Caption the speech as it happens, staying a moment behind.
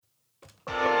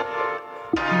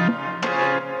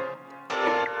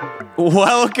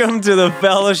Welcome to the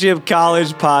Fellowship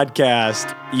College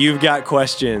Podcast. You've got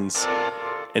questions,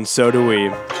 and so do we.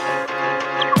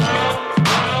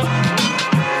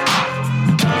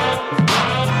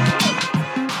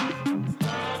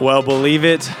 Well, believe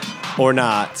it or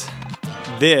not,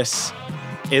 this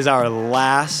is our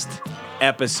last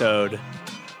episode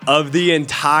of the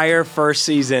entire first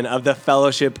season of the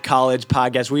Fellowship College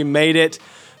Podcast. We made it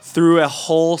through a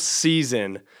whole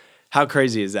season. How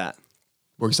crazy is that?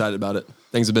 We're excited about it.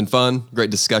 Things have been fun. Great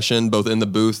discussion, both in the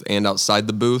booth and outside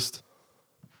the booth.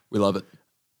 We love it.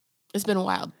 It's been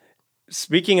wild.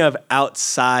 Speaking of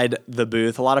outside the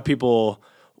booth, a lot of people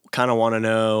kind of want to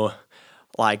know,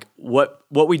 like, what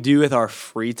we do with our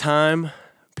free time.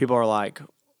 People are like,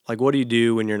 what do you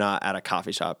do when you're not at a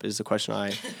coffee shop? Is the question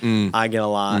I get a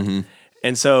lot. Mm-hmm.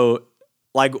 And so,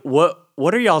 like,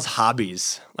 what are y'all's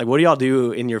hobbies? Like, what do y'all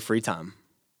do in your free time?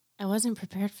 I wasn't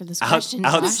prepared for this question,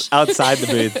 outside the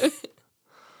booth.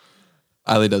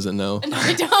 Eiley doesn't know. No,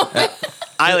 I don't.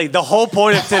 Eiley, the whole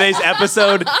point of today's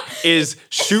episode is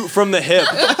shoot from the hip.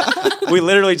 We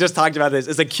literally just talked about this.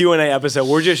 It's a Q&A episode.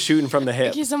 We're just shooting from the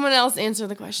hip. Can someone else answer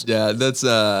the question? Yeah, that's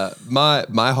my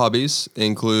hobbies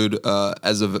include,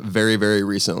 as of very, very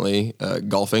recently,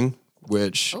 golfing,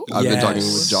 which I've been talking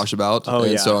with Josh about.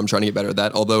 So I'm trying to get better at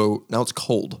that, although now it's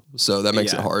cold, so that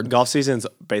makes it hard. Golf season's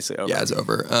basically over. Yeah, it's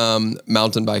over.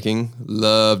 Mountain biking,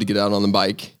 love to get out on the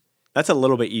bike. That's a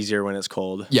little bit easier when it's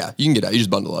cold. Yeah, you can get out. You just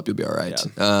bundle up. You'll be all right.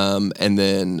 Yeah. And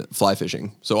then fly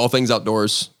fishing. So all things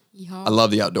outdoors. Yeehaw. I love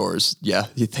the outdoors. Yeah.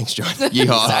 Thanks, John.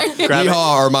 Yeehaw. Yeehaw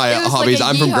are my hobbies.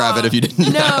 Like I'm from Gravette, if you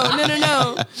didn't know.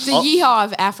 No. It's a yeehaw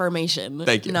of affirmation.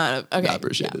 Thank you. Okay. I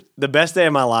appreciate it. The best day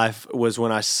of my life was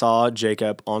when I saw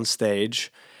Jacob on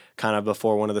stage kind of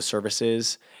before one of the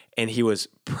services, and he was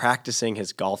practicing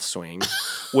his golf swing,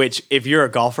 which if you're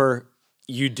a golfer,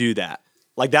 you do that.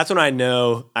 Like, that's when I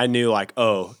knew like,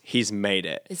 oh, he's made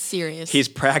it. It's serious. He's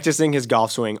practicing his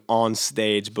golf swing on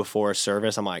stage before a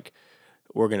service. I'm like,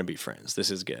 we're going to be friends. This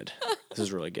is good. This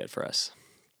is really good for us.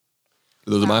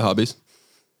 Those are my hobbies.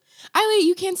 Eiley,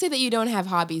 you can't say that you don't have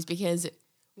hobbies because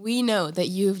we know that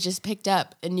you've just picked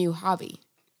up a new hobby.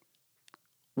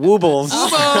 Woobles.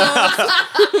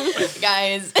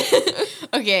 Guys.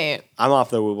 Okay. I'm off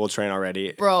the Wooble train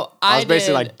already. Bro, I was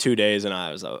basically like 2 days and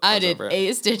I did over it.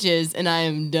 8 stitches and I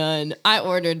am done. I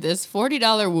ordered this $40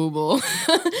 Wooble.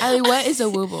 Eiley, what is a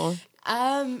Wooble?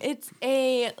 It's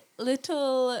a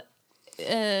little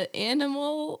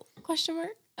animal question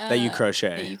mark. That you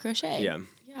crochet. Yeah.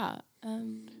 Yeah.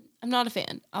 I'm not a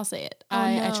fan. I'll say it. Oh,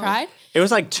 I tried. It was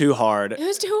like too hard. It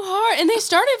was too hard. And they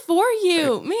started for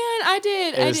you. Man, I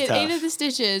did tough. 8 of the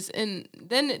stitches. And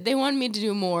then they wanted me to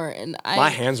do more. And my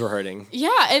hands were hurting.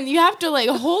 Yeah. And you have to like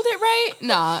hold it right.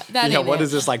 Nah, that ain't what it.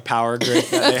 is this like power grip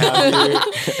that they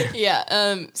have here?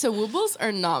 Yeah. So Woobles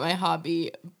are not my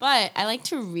hobby. But I like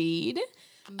to read.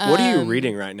 What are you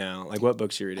reading right now? Like, what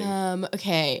books are you reading?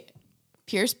 Okay.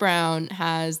 Pierce Brown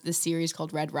has this series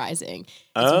called Red Rising.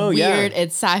 It's weird. Yeah.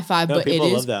 It's sci-fi, but it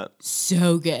is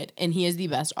so good. And he is the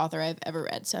best author I've ever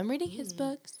read. So I'm reading his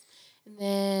books.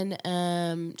 And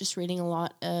then just reading a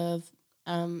lot of,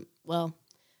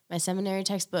 my seminary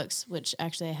textbooks, which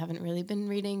actually I haven't really been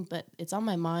reading, but it's on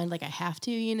my mind. Like, I have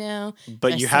to, you know.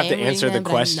 But you have to answer the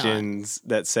questions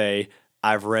that say,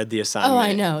 I've read the assignment. Oh,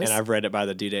 I know. And I've read it by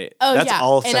the due date. Oh, That's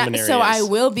all seminary so is. I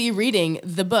will be reading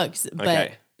the books, but...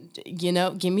 Okay. You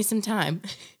know, give me some time.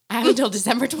 I have until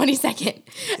December 22nd.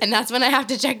 And that's when I have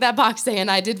to check that box saying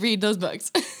I did read those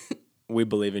books. We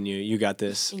believe in you. You got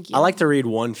this. Thank you. I like to read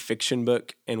one fiction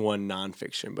book and one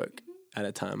nonfiction book at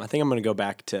a time. I think I'm going to go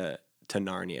back to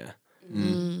Narnia.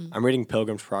 I'm reading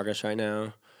Pilgrim's Progress right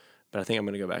now, but I think I'm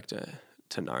going to go back to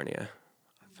Narnia.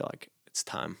 I feel like it's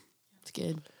time. It's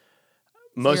good.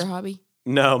 Your hobby?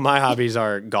 No, my hobbies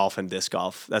are golf and disc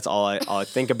golf. That's all I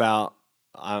think about.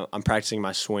 I'm practicing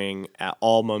my swing at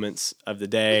all moments of the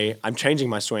day. I'm changing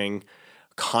my swing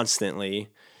constantly.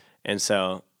 And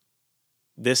so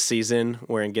this season,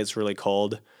 where it gets really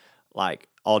cold, like,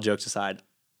 all jokes aside,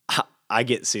 I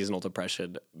get seasonal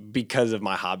depression because of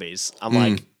my hobbies. I'm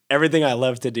like, everything I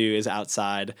love to do is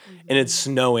outside, and it's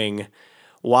snowing.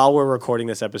 While we're recording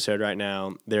this episode right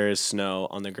now, there is snow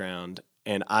on the ground,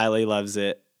 and Eiley loves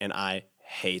it, and I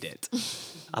hate it.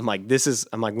 I'm like,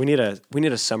 we need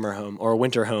a summer home or a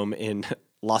winter home in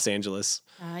Los Angeles.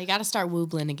 You got to start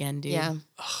woobling again, dude. Yeah.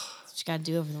 That's what you got to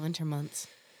do over the winter months.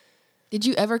 Did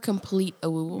you ever complete a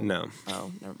wooble? No.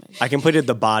 Oh, never mind. I completed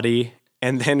the body,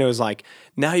 and then it was like,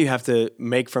 now you have to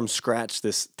make from scratch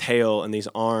this tail and these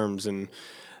arms, and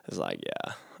I was like,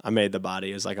 yeah, I made the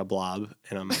body as like a blob,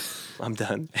 and I'm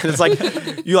done. And it's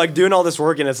like you like doing all this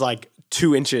work, and it's like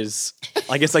 2 inches.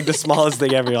 Like it's like the smallest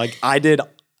thing ever. Like I did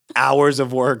hours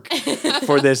of work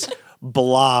for this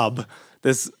blob,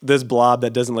 this blob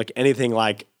that doesn't look anything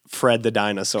like Fred the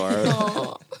dinosaur.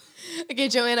 Okay,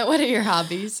 Joanna, what are your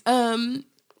hobbies? I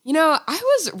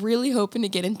was really hoping to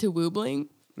get into woobling.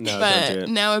 No, don't do but it.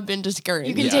 now I've been discouraged.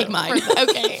 You can take mine.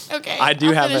 Okay. I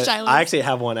do have I actually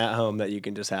have one at home that you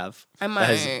can just have. I might.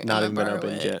 That has not even been borrow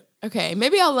opened it. yet. Okay,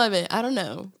 maybe I'll love it. I don't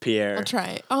know. Pierre. I'll try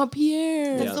it. Oh,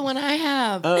 Pierre. That's the one I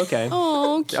have. Oh, okay.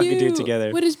 Oh, cute. Y'all can do it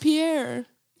together. What is Pierre?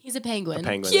 He's a penguin. A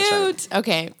penguin. That's right. Cute.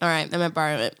 Okay. All right. I might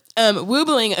borrow it.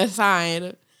 Woobling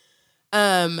aside,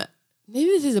 maybe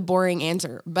this is a boring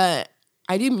answer, but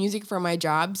I do music for my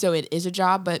job, so it is a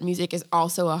job, but music is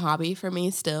also a hobby for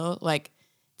me still. Like,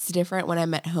 it's different when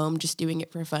I'm at home just doing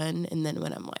it for fun, and then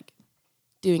when I'm like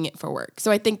doing it for work.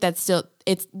 So I think that's still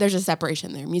there's a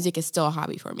separation there. Music is still a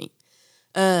hobby for me.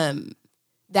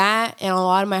 That and a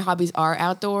lot of my hobbies are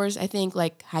outdoors. I think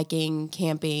like hiking,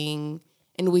 camping,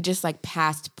 and we just like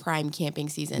passed prime camping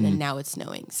season, and now it's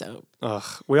snowing. So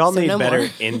we all need no better more.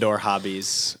 indoor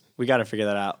hobbies. We got to figure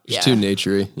that out. It's too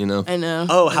naturey, you know? I know.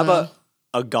 Oh, how about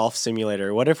a golf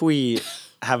simulator? What if we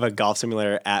have a golf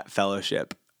simulator at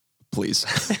Fellowship? Please.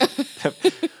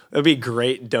 It'd be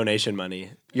great donation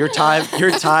money. Your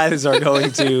tithes are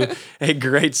going to a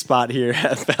great spot here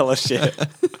at Fellowship.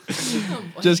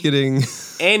 Just kidding.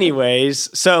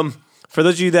 Anyways, so for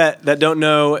those of you that don't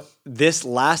know, this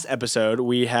last episode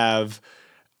we have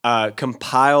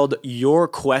compiled your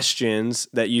questions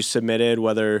that you submitted,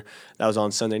 whether that was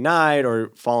on Sunday night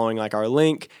or following like our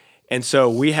link. And so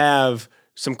we have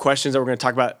some questions that we're going to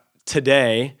talk about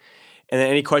today. And then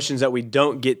any questions that we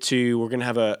don't get to, we're going to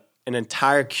have an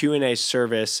entire Q&A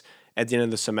service at the end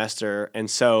of the semester. And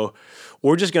so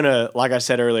we're just going to, like I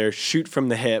said earlier, shoot from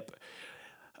the hip.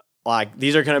 Like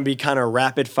these are going to be kind of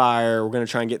rapid fire. We're going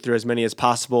to try and get through as many as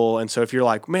possible. And so if you're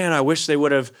like, man, I wish they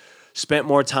would have spent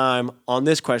more time on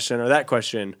this question or that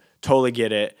question, totally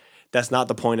get it. That's not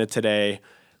the point of today.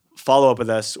 Follow up with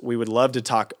us. We would love to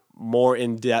talk more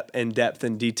in depth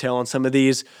and detail on some of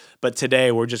these. But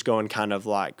today we're just going kind of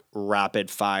like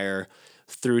rapid fire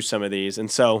through some of these.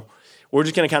 And so we're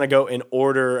just going to kind of go in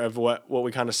order of what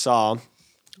we kind of saw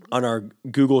on our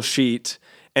Google sheet.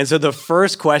 And so the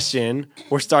first question,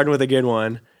 we're starting with a good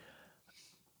one.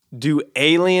 Do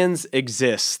aliens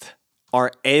exist?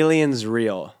 Are aliens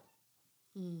real?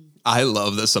 I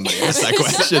love that somebody asked that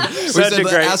question.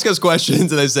 Ask us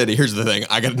questions, and they said, "Here's the thing: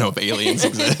 I got to know if aliens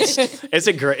exist." It's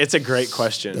a great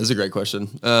question. That's a great question.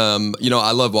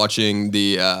 I love watching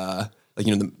the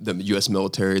U.S.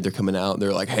 military. They're coming out, and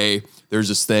they're like, "Hey, there's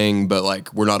this thing, but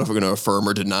like we're not going to affirm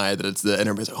or deny that it's the." And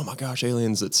everybody's like, "Oh my gosh,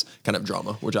 aliens!" It's kind of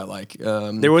drama, which I like.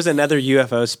 There was another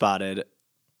UFO spotted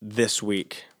this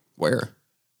week. Where?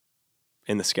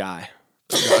 In the sky.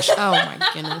 Oh gosh. Oh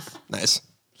my goodness. Nice.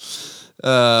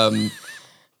 I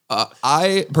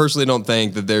personally don't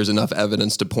think that there's enough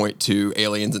evidence to point to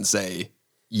aliens and say,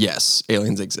 yes,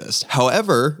 aliens exist.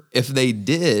 However, if they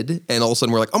did, and all of a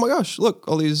sudden we're like, oh my gosh, look,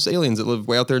 all these aliens that live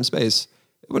way out there in space,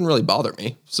 it wouldn't really bother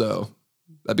me. So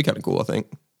that'd be kind of cool, I think.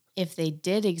 If they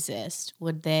did exist,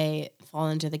 would they fall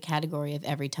into the category of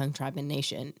every tongue, tribe, and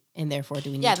nation? And therefore, do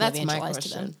we need to that's my evangelize to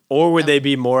question. them? Or would they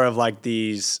be more of like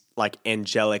these like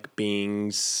angelic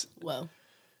beings? Whoa.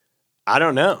 I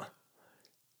don't know.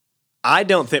 I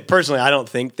don't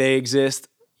think they exist,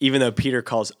 even though Peter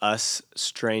calls us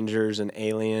strangers and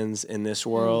aliens in this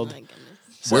world. Oh my goodness.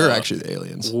 So we're actually the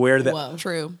aliens. We're the. Whoa.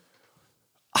 True.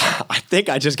 I think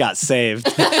I just got saved.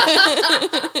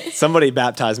 Somebody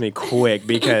baptized me quick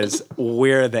because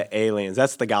we're the aliens.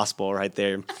 That's the gospel right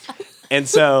there. And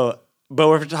so, but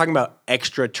we're talking about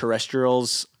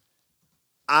extraterrestrials.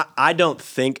 I don't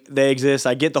think they exist.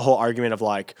 I get the whole argument of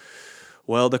like,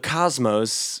 well, the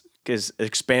cosmos is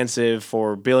expansive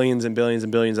for billions and billions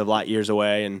and billions of light years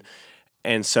away,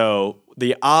 and so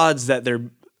the odds that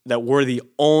we're the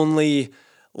only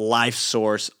life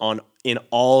source in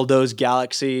all those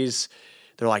galaxies,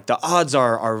 they're like the odds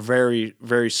are very,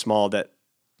 very small that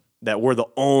we're the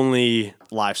only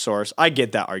life source. I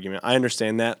get that argument. I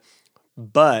understand that,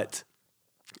 but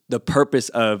the purpose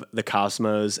of the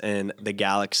cosmos and the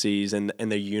galaxies and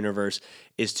the universe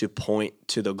is to point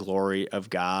to the glory of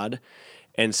God.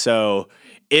 And so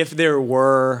if there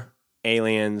were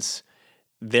aliens,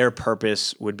 their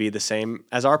purpose would be the same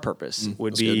as our purpose,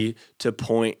 would be to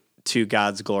point to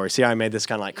God's glory. See how I made this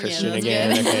kind of like Christian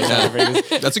again?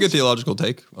 Okay, That's a good theological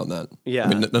take on that. Yeah. I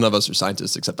mean, none of us are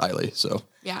scientists except Eiley, so.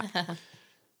 Yeah.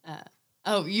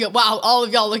 Oh, wow. All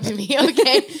of y'all looked at me.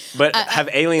 Okay. But have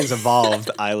aliens evolved,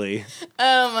 Eiley?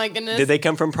 Oh, my goodness. Did they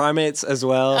come from primates as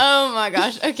well? Oh, my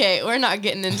gosh. Okay. We're not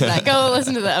getting into that. Go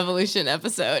listen to the evolution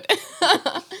episode.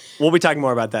 We'll be talking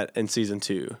more about that in season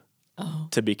 2. Oh.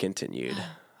 To be continued.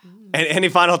 And any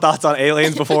final thoughts on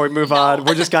aliens before we move on?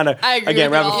 We're just kind of, again,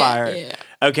 rapid fire. Yeah.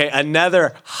 Okay,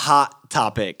 another hot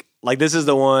topic. Like, this is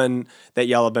the one that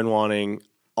y'all have been wanting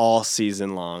all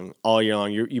season long, all year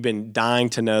long. You've been dying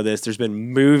to know this. There's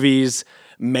been movies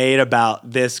made about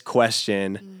this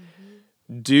question.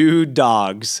 Mm-hmm. Do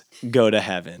dogs go to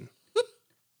heaven?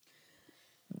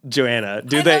 Joanna,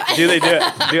 do they do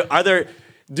it?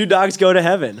 Do dogs go to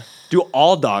heaven? Do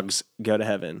all dogs go to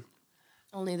heaven?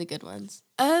 Only the good ones.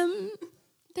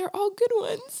 They're all good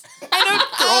ones. They're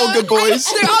all good boys.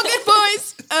 They're all good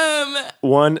boys.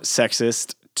 1,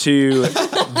 sexist. 2,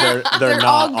 they're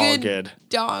not all good.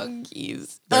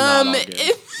 Doggies. They're not all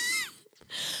good.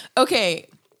 Okay,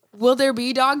 will there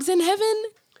be dogs in heaven?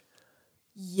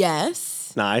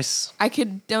 Yes. Nice.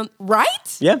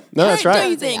 Right? Yeah, no, that's right. Do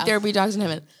you think there'll be dogs in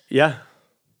heaven? Yeah.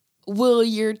 Will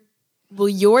your dog be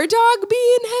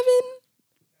in heaven?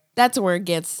 That's where it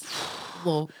gets a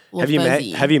little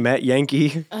fuzzy. Have you met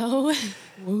Yankee? Oh.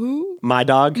 Who? My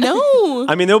dog? No.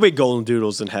 I mean, there'll be golden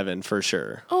doodles in heaven for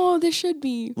sure. Oh, there should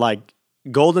be. Like,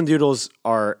 golden doodles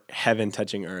are heaven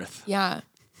touching earth. Yeah.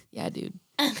 Yeah, dude.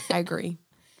 I agree.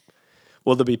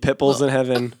 Will there be pit bulls in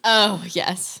heaven? Oh,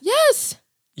 yes. Yes.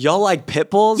 Y'all like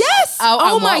pit bulls? Yes.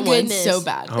 Oh my want one goodness. so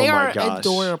bad. Oh They my are gosh.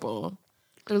 adorable.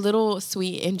 They're little,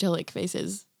 sweet, angelic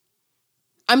faces.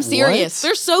 I'm serious. What?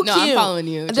 They're so No, cute. I'm following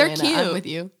you. They're Joanna. cute. I'm with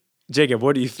you. Jacob,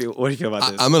 what do you feel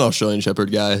about this? I'm an Australian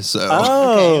Shepherd guy, so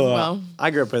Oh, Okay, well.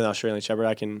 I grew up with an Australian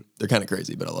Shepherd. they're kind of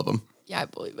crazy, but I love them. Yeah, I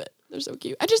believe it. They're so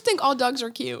cute. I just think all dogs are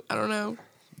cute. I don't know.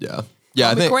 Yeah.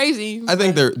 Yeah, I'll be crazy. I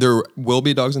think there will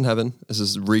be dogs in heaven. This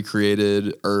is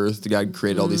recreated earth. God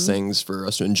created all these things for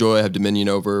us to enjoy, have dominion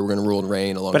over. We're going to rule and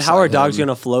reign along. But how are dogs going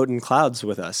to float in clouds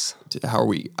with us? How are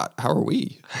we?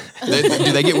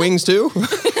 Do they get wings too?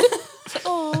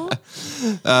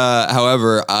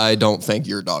 However, I don't think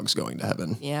your dog's going to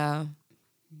heaven. Yeah.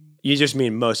 You just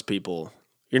mean most people.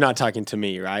 You're not talking to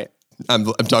me, right? I'm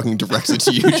talking directly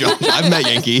to you, Josh. I've met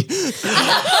Yankee.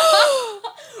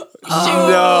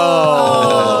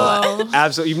 No.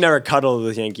 Absolutely. You've never cuddled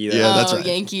with Yankee, though. Yeah, that's right.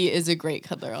 Yankee is a great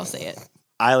cuddler. I'll say it.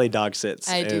 Eiley dog sits.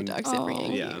 I do dog sit for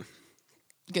Yankee. Yeah.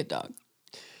 Good dog.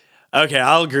 Okay,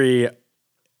 I'll agree.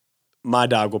 My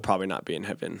dog will probably not be in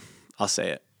heaven. I'll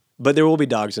say it. But there will be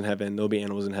dogs in heaven. There will be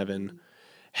animals in heaven.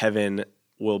 Heaven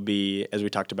will be, as we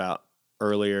talked about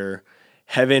earlier,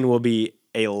 heaven will be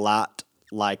a lot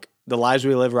like the lives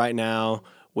we live right now,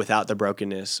 without the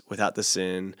brokenness, without the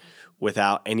sin,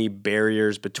 without any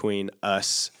barriers between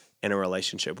us and a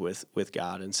relationship with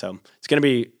God. And so it's gonna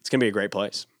be a great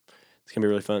place. It's gonna be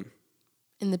really fun.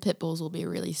 And the pit bulls will be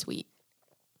really sweet.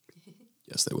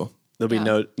 Yes, they will. There'll be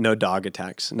no dog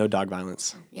attacks, no dog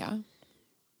violence. Yeah.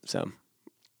 So,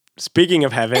 speaking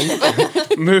of heaven,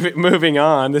 moving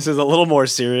on. This is a little more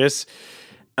serious.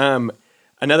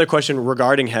 Another question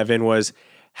regarding heaven was,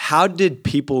 how did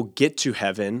people get to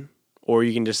heaven? Or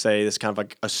you can just say this kind of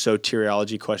like a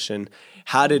soteriology question.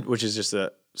 Which is just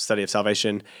a study of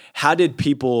salvation. How did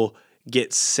people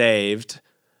get saved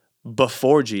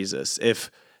before Jesus?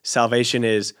 If salvation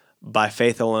is by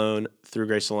faith alone, through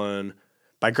grace alone,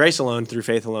 by grace alone, through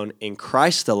faith alone, in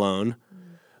Christ alone,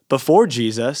 before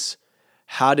Jesus,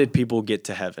 how did people get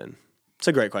to heaven? It's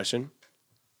a great question.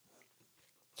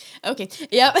 Okay.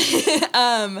 Yep.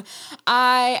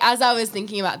 As I was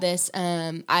thinking about this,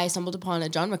 I stumbled upon a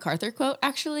John MacArthur quote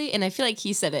actually, and I feel like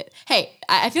he said it. Hey,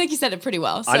 I feel like he said it pretty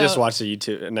well. So. I just watched the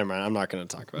YouTube. Never mind. I'm not going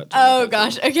to talk about it. Oh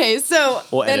gosh. Okay. So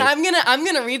we'll then edit. I'm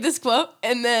gonna read this quote,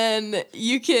 and then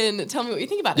you can tell me what you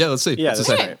think about it. Yeah, let's see. Yeah, that's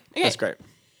Okay. great. Okay. That's great.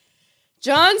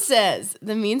 John says,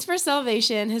 the means for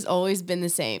salvation has always been the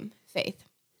same, faith.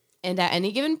 And at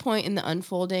any given point in the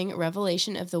unfolding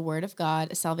revelation of the Word of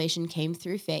God, salvation came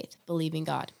through faith, believing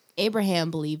God.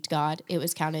 Abraham believed God. It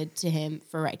was counted to him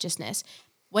for righteousness.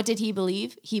 What did he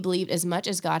believe? He believed as much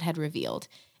as God had revealed.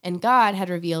 And God had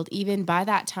revealed even by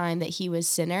that time that he was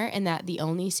sinner and that the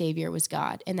only Savior was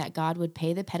God, and that God would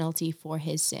pay the penalty for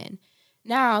his sin.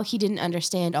 Now, he didn't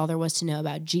understand all there was to know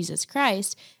about Jesus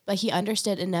Christ, but he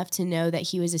understood enough to know that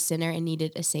he was a sinner and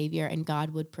needed a Savior, and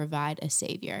God would provide a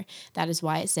Savior. That is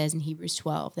why it says in Hebrews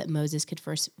 12 that Moses could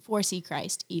first foresee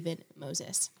Christ, even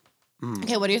Moses.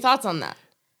 Okay, what are your thoughts on that?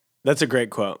 That's a great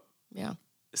quote. Yeah.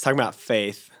 It's talking about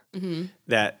faith,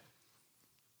 that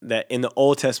in the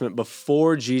Old Testament,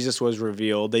 before Jesus was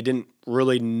revealed, they didn't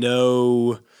really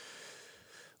know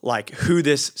like who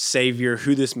this Savior,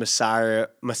 who this Messiah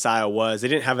was. They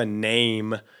didn't have a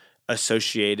name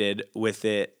associated with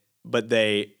it, but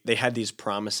they had these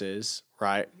promises,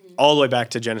 right? All the way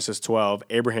back to Genesis 12,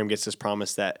 Abraham gets this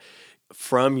promise that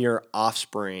from your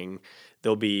offspring,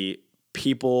 there'll be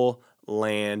people,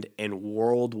 land, and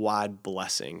worldwide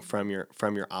blessing from your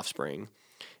offspring.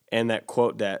 And that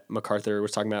quote that MacArthur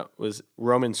was talking about was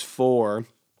Romans 4.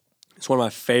 It's one of my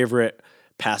favorite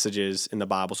passages in the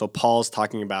Bible. So Paul's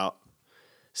talking about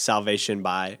salvation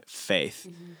by faith.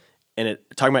 And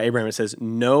talking about Abraham, it says,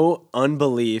 no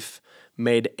unbelief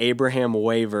made Abraham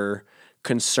waver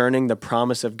concerning the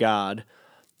promise of God,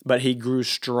 but he grew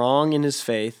strong in his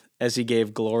faith as he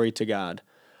gave glory to God,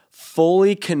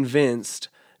 fully convinced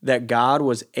that God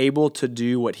was able to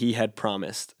do what he had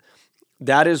promised.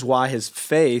 That is why his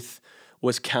faith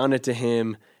was counted to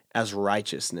him as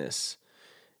righteousness.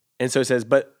 And so it says,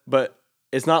 but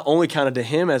it's not only counted to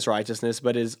him as righteousness,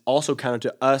 but is also counted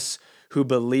to us who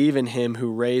believe in him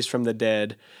who raised from the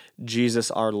dead Jesus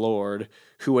our Lord,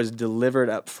 who was delivered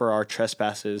up for our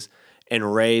trespasses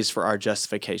and raised for our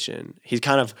justification. He's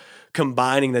kind of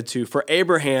combining the two. For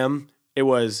Abraham, it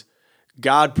was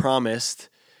God promised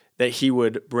that he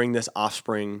would bring this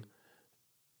offspring,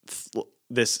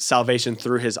 this salvation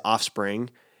through his offspring.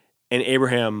 And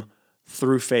Abraham,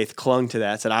 through faith, clung to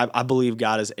that, said, I believe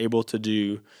God is able to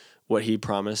do what he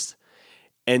promised.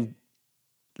 And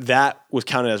that was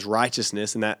counted as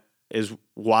righteousness, and that is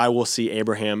why we'll see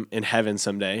Abraham in heaven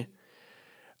someday.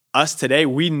 Us today,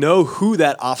 we know who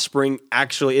that offspring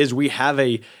actually is. We have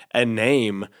a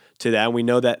name to that. We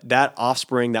know that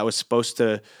offspring that was supposed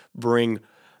to bring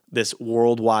this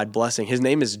worldwide blessing, his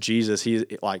name is Jesus.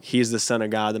 He's the Son of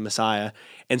God, the Messiah.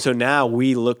 And so now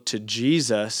we look to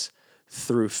Jesus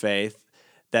through faith,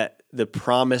 that the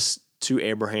promise to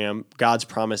Abraham, God's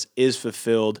promise, is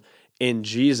fulfilled in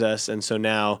Jesus. And so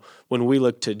now when we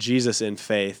look to Jesus in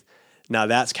faith, now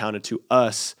that's counted to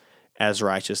us as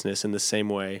righteousness in the same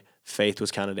way faith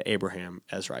was counted to Abraham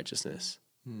as righteousness.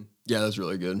 Yeah, that's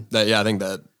really good. I think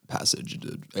that passage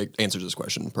answers this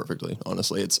question perfectly.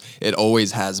 Honestly, it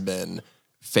always has been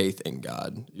faith in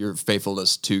God, your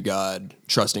faithfulness to God,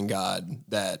 trusting God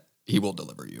that he will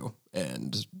deliver you.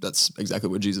 And that's exactly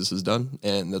what Jesus has done.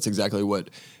 And that's exactly what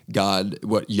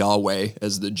Yahweh,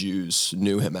 as the Jews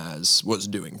knew him as, was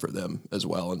doing for them as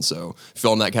well. And so if you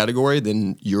fall in that category,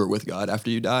 then you're with God after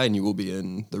you die, and you will be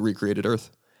in the recreated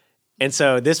earth. And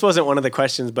so this wasn't one of the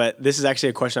questions, but this is actually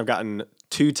a question I've gotten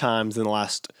 2 times in the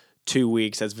last 2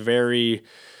 weeks that's very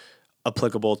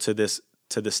applicable to this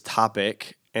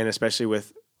topic, and especially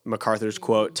with MacArthur's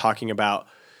quote talking about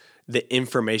the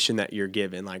information that you're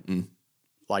given, like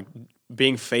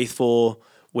being faithful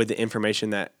with the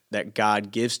information that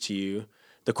God gives to you.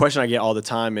 The question I get all the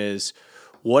time is,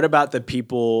 what about the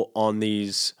people on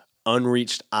these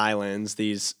unreached islands,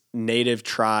 these native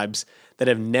tribes that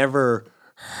have never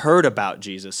heard about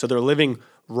Jesus? So they're living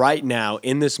right now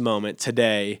in this moment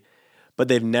today, but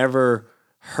they've never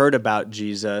heard about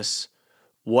Jesus.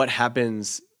 What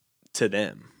happens to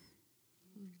them?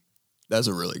 That's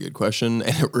a really good question,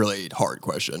 and a really hard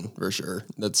question for sure.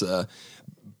 That's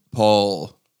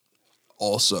Paul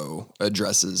also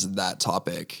addresses that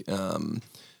topic,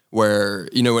 where,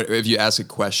 if you ask a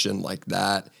question like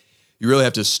that, you really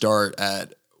have to start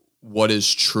at what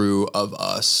is true of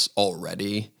us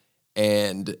already,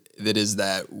 and that is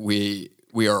that we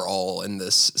are all in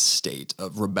this state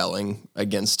of rebelling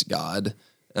against God,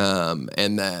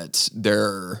 and that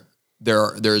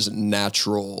there's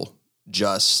natural,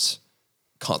 just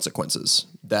consequences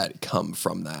that come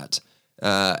from that.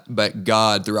 But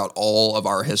God, throughout all of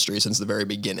our history since the very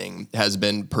beginning, has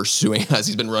been pursuing us.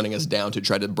 He's been running us down to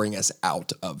try to bring us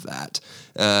out of that.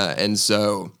 And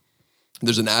so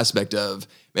there's an aspect of,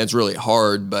 man, it's really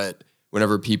hard, but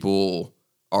whenever people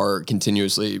are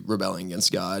continuously rebelling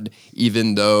against God,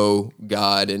 even though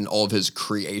God in all of his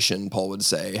creation, Paul would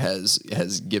say,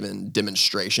 has given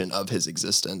demonstration of his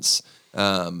existence,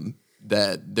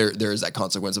 that there is that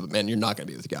consequence of, man, you're not going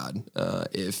to be with God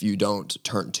if you don't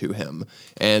turn to him.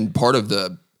 And part of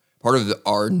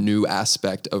our new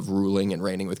aspect of ruling and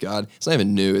reigning with God, it's not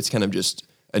even new, it's kind of just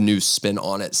a new spin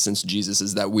on it since Jesus,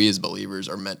 is that we as believers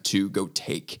are meant to go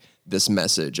take this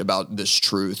message about this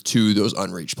truth to those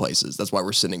unreached places. That's why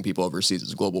we're sending people overseas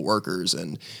as global workers,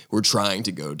 and we're trying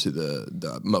to go to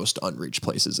the most unreached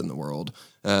places in the world.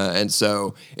 And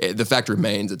so the fact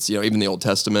remains, it's, even the Old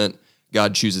Testament,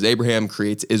 God chooses Abraham,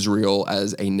 creates Israel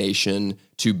as a nation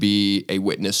to be a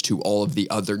witness to all of the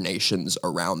other nations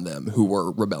around them who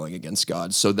were rebelling against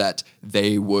God, so that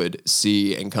they would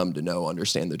see and come to know,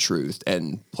 understand the truth,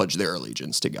 and pledge their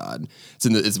allegiance to God.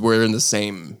 We're in the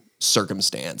same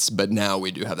circumstance, but now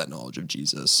we do have that knowledge of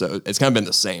Jesus. So it's kind of been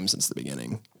the same since the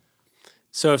beginning.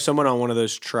 So if someone on one of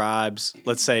those tribes,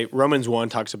 let's say Romans 1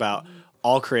 talks about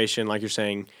all creation, like you're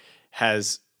saying,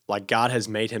 has like God has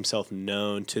made himself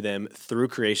known to them through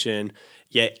creation,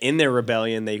 yet in their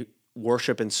rebellion, they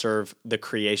worship and serve the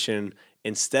creation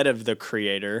instead of the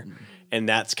creator. Mm-hmm. And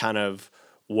that's kind of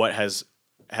what has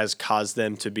caused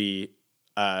them to be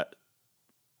I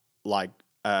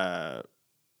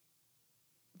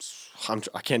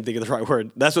can't think of the right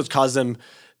word. That's what's caused them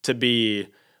to be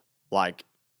like.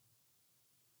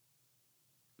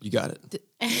 You got it.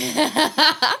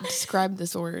 Describe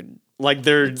this word. Like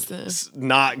they're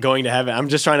not going to heaven. I'm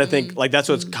just trying to think. Like that's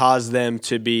what's caused them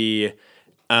to be.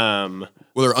 Well,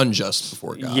 they're unjust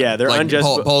before God. Yeah, they're like unjust.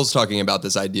 Paul's talking about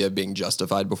this idea of being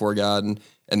justified before God,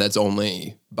 and that's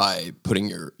only by putting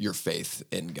your faith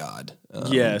in God.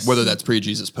 Yes. Whether that's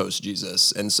pre-Jesus,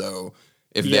 post-Jesus. And so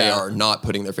if they are not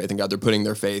putting their faith in God, they're putting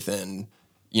their faith in,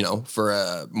 for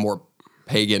a more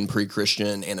pagan,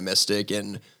 pre-Christian, animistic,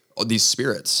 and these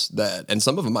spirits and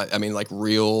some of them, like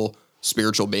real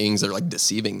spiritual beings that are like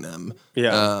deceiving them.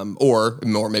 Yeah. Or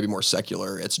maybe more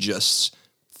secular. It's just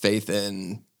faith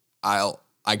in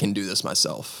I can do this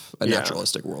myself, a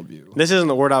naturalistic worldview. This isn't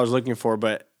the word I was looking for,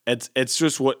 but it's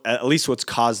just at least what's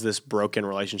caused this broken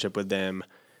relationship with them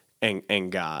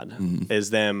and God is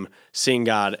them seeing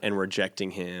God and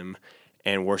rejecting him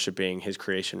and worshiping his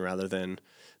creation rather than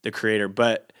the creator.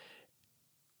 But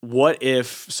what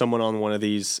if someone on one of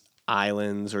these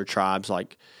islands or tribes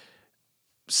like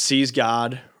sees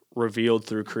God revealed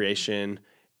through creation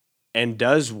and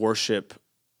does worship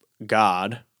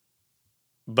God,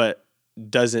 but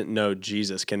doesn't know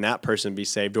Jesus? Can that person be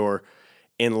saved? Or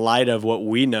in light of what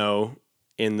we know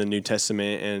in the New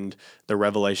Testament and the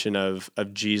revelation of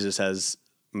Jesus as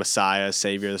Messiah,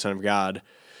 Savior, the Son of God,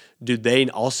 do they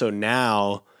also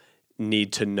now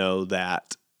need to know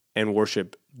that and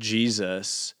worship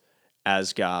Jesus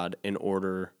as God in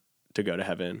order to go to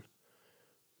heaven?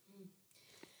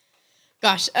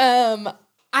 Gosh,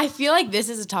 I feel like this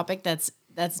is a topic that's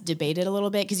debated a little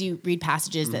bit because you read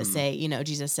passages that say,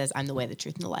 Jesus says, "I'm the way, the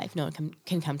truth, and the life. No one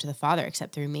can come to the Father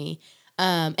except through me."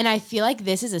 And I feel like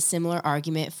this is a similar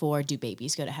argument for do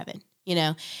babies go to heaven?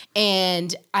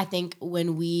 And I think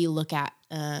when we look at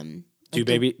do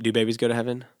babies go to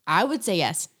heaven? I would say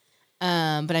yes,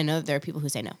 but I know that there are people who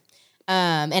say no.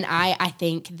 And I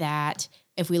think that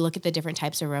if we look at the different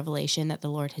types of revelation that the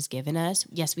Lord has given us,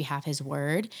 yes, we have his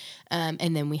word.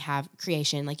 And then we have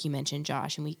creation, like you mentioned,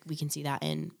 Josh, and we can see that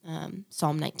in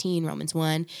Psalm 19, Romans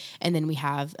 1. And then we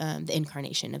have the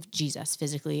incarnation of Jesus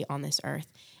physically on this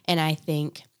earth. And I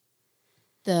think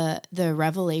the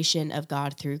revelation of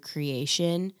God through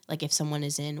creation, like if someone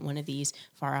is in one of these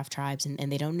far off tribes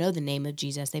and they don't know the name of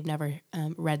Jesus, they've never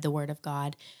read the word of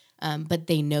God, but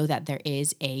they know that there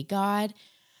is a God.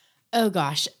 Oh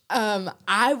gosh.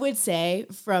 I would say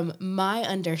from my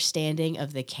understanding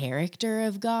of the character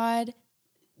of God,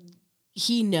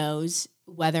 he knows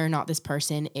whether or not this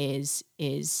person is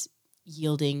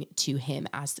yielding to him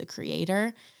as the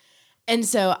creator. And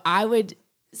so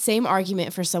same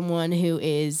argument for someone who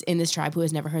is in this tribe who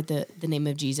has never heard the name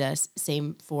of Jesus,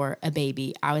 same for a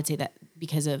baby. I would say that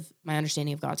because of my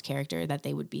understanding of God's character, that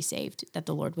they would be saved, that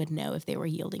the Lord would know if they were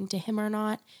yielding to him or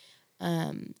not.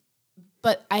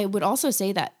 But I would also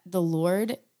say that the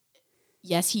Lord,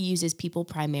 yes, he uses people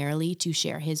primarily to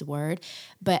share his word,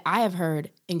 but I have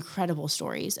heard incredible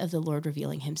stories of the Lord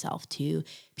revealing himself to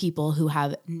people who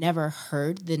have never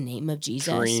heard the name of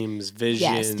Jesus. Dreams, visions.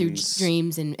 Yes, through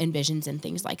dreams and visions and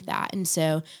things like that. And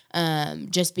so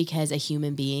just because a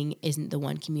human being isn't the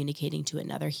one communicating to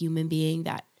another human being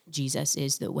that Jesus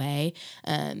is the way,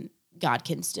 God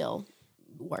can still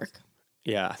work.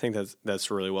 Yeah, I think that's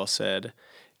really well said.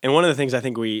 And one of the things I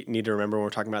think we need to remember when we're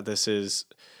talking about this is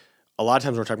a lot of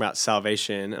times we're talking about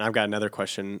salvation, and I've got another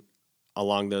question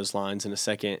along those lines in a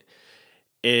second,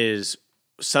 is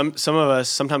some of us,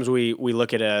 sometimes we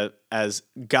look at it as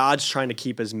God's trying to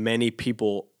keep as many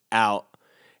people out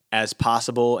as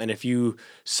possible, and if you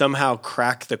somehow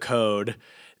crack the code,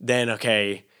 then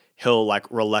okay, he'll like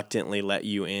reluctantly let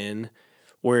you in.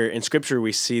 Where in Scripture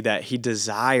we see that he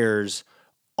desires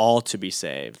all to be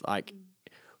saved. Like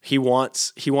he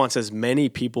wants as many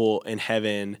people in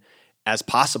heaven as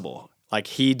possible. Like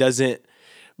he doesn't,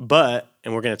 and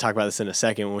we're going to talk about this in a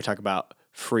second when we talk about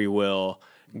free will,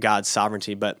 God's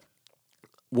sovereignty. But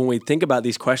when we think about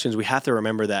these questions, we have to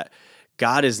remember that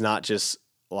God is not just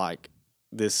like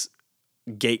this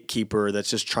gatekeeper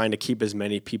that's just trying to keep as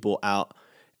many people out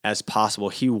as possible.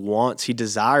 He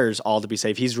desires all to be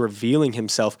saved. He's revealing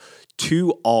himself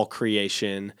to all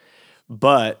creation,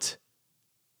 but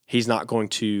he's not going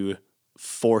to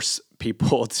force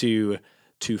people to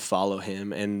follow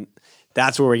him. And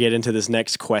that's where we get into this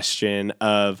next question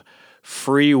of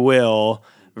free will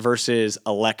versus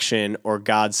election or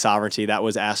God's sovereignty. That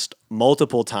was asked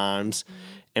multiple times.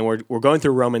 And we're going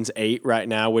through Romans 8 right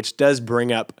now, which does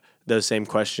bring up those same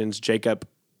questions. Jacob,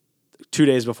 2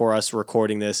 days before us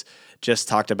recording this, just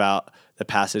talked about the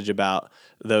passage about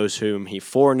those whom he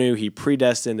foreknew, he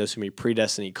predestined, those whom he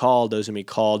predestined, he called, those whom he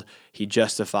called, he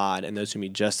justified, and those whom he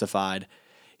justified,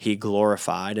 he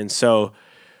glorified. And so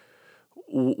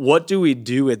what do we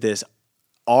do with this?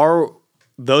 Are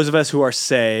those of us who are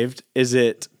saved, is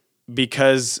it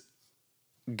because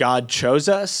God chose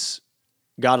us,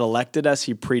 God elected us,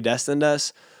 he predestined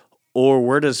us, or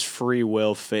where does free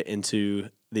will fit into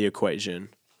the equation?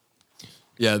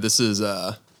 Yeah, this is,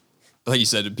 like you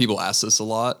said, people ask this a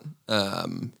lot,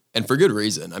 and for good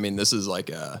reason. I mean, this is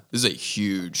a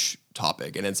huge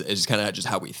topic, and it's just kind of just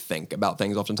how we think about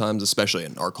things oftentimes, especially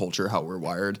in our culture, how we're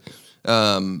wired.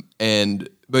 But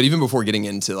even before getting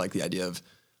into like the idea of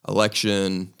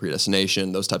election,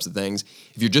 predestination, those types of things,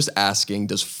 if you're just asking,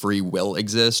 does free will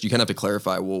exist? You kind of have to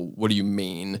clarify, well, what do you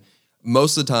mean?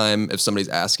 Most of the time, if somebody's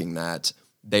asking that,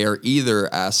 they are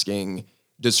either asking,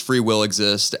 does free will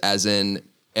exist as in,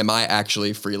 am I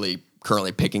actually freely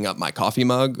currently picking up my coffee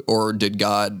mug, or did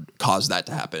God cause that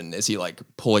to happen? Is he like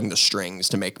pulling the strings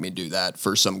to make me do that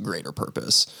for some greater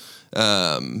purpose?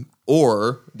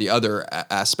 Or the other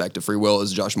aspect of free will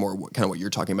is, Josh, more kind of what you're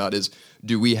talking about is,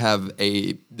 do we have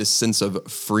this sense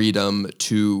of freedom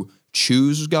to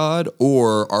choose God,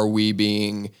 or are we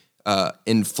being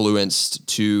influenced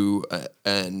to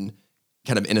an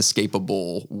kind of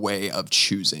inescapable way of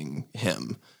choosing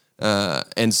him?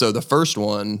 And so the first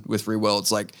one with free will,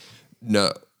 it's like,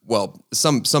 no, well,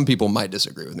 some people might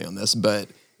disagree with me on this, but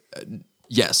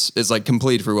yes, it's like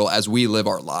complete free will. As we live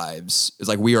our lives, it's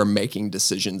like we are making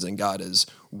decisions and God is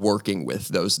working with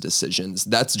those decisions.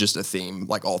 That's just a theme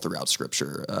like all throughout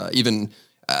Scripture. Even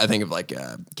I think of like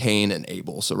Cain and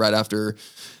Abel. So right after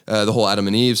the whole Adam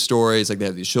and Eve story, it's like they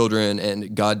have these children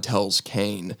and God tells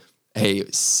Cain, hey,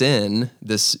 sin,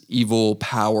 this evil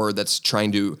power that's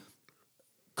trying to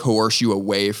coerce you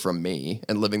away from me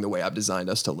and living the way I've designed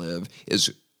us to live,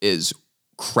 is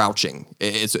crouching.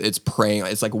 It's praying.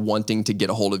 It's like wanting to get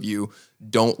a hold of you.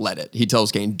 Don't let it. He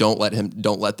tells Cain, don't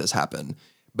let this happen.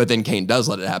 But then Cain does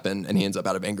let it happen, and he ends up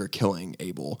out of anger killing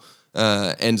Abel.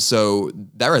 And so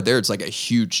that right there, it's like a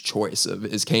huge choice of,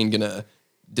 is Cain gonna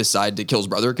decide to kill his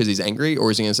brother because he's angry, or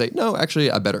is he gonna say, no,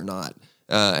 actually, I better not?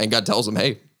 And God tells him,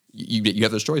 hey, you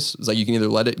have this choice. It's like you can either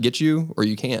let it get you or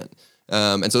you can't.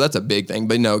 And so that's a big thing.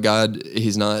 But no, God,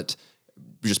 he's not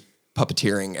just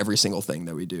puppeteering every single thing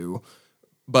that we do.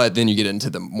 But then you get into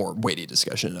the more weighty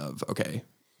discussion of, okay,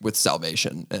 with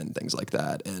salvation and things like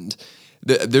that. And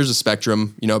there's a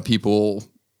spectrum. You know, people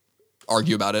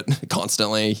argue about it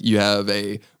constantly. You have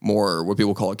a more what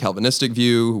people call a Calvinistic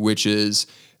view, which is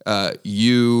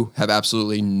you have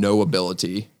absolutely no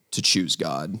ability to choose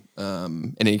God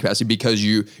in any capacity because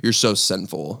you're so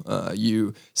sinful.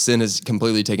 Sin has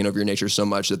completely taken over your nature so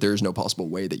much that there's no possible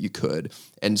way that you could.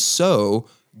 And so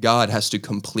God has to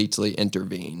completely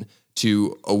intervene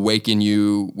to awaken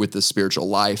you with the spiritual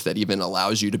life that even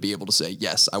allows you to be able to say,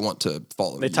 yes, I want to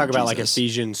follow you, They talk about Jesus. like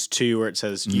Ephesians 2, where it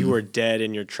says, you were dead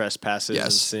in your trespasses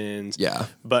and sins,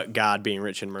 but God being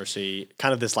rich in mercy,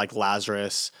 kind of this like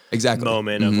Lazarus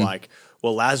moment of like,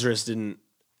 well, Lazarus didn't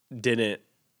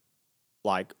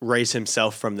like raise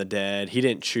himself from the dead. He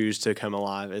didn't choose to come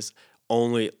alive. It's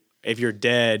only if you're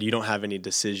dead, you don't have any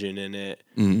decision in it.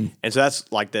 And so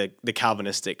that's like the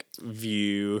Calvinistic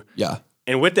view. Yeah.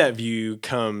 And with that view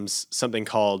comes something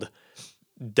called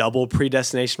double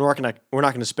predestination. We're not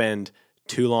going to spend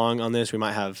too long on this. We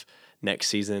might have next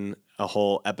season a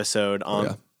whole episode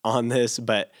on this,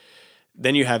 but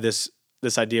then you have this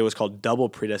idea was called double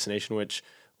predestination, which,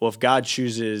 well, if God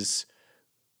chooses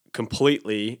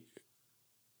completely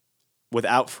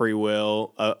without free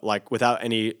will, like without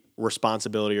any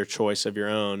responsibility or choice of your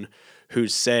own,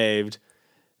 who's saved,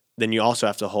 then you also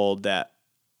have to hold that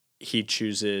he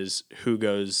chooses who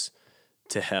goes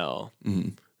to hell.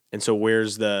 And so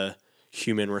where's the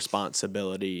human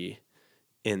responsibility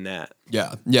in that?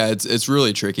 Yeah, it's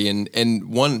really tricky. And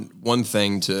one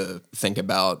thing to think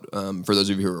about for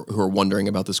those of you who are wondering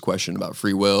about this question about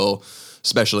free will,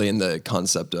 especially in the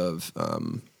concept of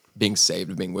being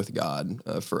saved, of being with God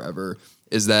forever,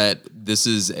 is that this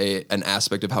is an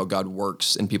aspect of how God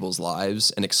works in people's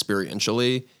lives, and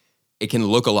experientially, it can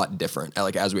look a lot different,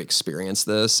 like as we experience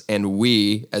this. And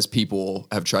we, as people,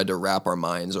 have tried to wrap our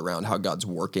minds around how God's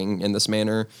working in this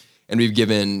manner. and we've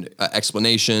given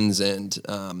explanations and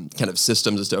kind of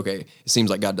systems as to, okay, it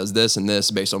seems like God does this and this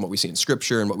based on what we see in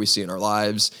Scripture and what we see in our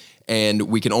lives, and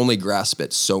we can only grasp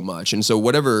it so much. And so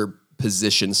whatever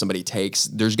position somebody takes,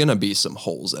 there's going to be some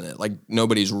holes in it. Like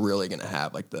nobody's really going to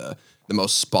have like the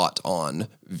most spot on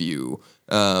view.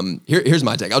 Here's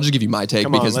my take. I'll just give you my take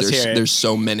because there's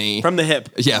so many from the hip.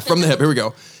 Yeah, from the hip. Here we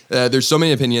go. There's so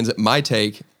many opinions. My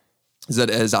take is that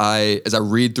as I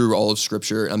read through all of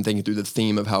Scripture, I'm thinking through the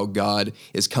theme of how God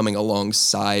is coming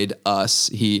alongside us.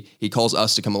 He calls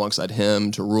us to come alongside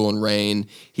Him to rule and reign.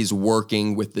 He's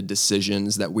working with the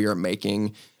decisions that we are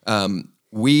making.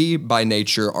 We, by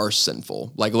nature, are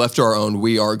sinful. Like left to our own,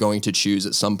 we are going to choose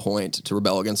at some point to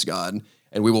rebel against God,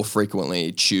 and we will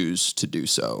frequently choose to do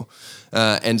so.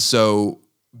 And so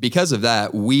because of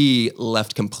that, we,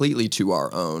 left completely to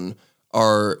our own,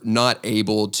 are not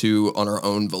able to, on our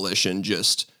own volition,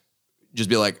 just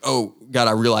be like, oh, God,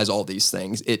 I realize all these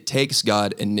things. It takes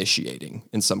God initiating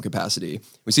in some capacity.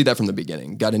 We see that from the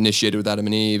beginning. God initiated with Adam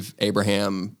and Eve,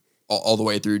 Abraham, all the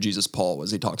way through Jesus, Paul,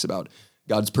 as he talks about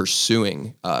God's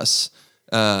pursuing us.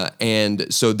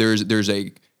 And so there's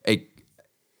a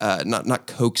not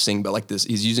coaxing, but like this,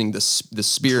 he's using the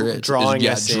Spirit drawing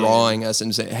us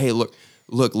and saying, hey, look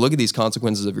at these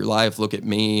consequences of your life. Look at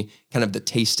me, kind of the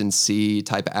taste and see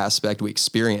type of aspect. We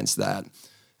experience that.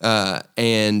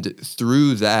 And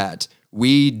through that,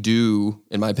 we do,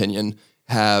 in my opinion,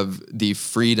 have the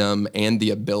freedom and the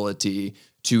ability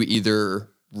to either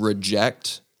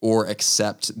reject or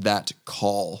accept that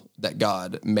call that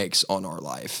God makes on our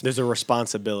life. There's a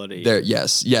responsibility.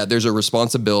 There's a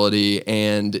responsibility,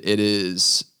 and it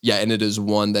is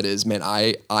one that is, man,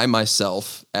 I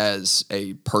myself, as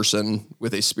a person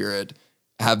with a spirit,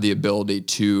 have the ability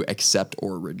to accept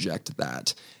or reject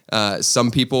that.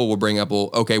 Some people will bring up, well,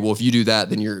 if you do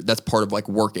that, then that's part of like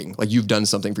working, like you've done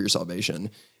something for your salvation.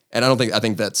 And I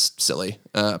think that's silly,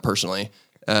 personally.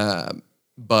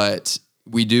 But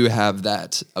we do have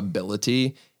that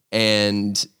ability.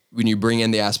 And when you bring in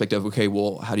the aspect of, okay,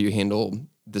 well, how do you handle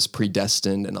this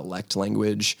predestined and elect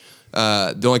language?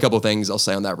 The only couple of things I'll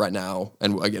say on that right now,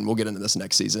 and again, we'll get into this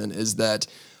next season, is that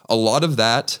a lot of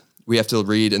that we have to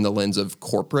read in the lens of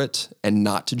corporate and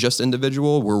not just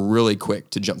individual. We're really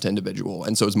quick to jump to individual.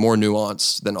 And so it's more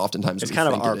nuanced than oftentimes it's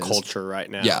kind of our culture right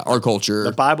now. Yeah, our culture.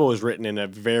 The Bible is written in a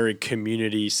very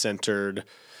community-centered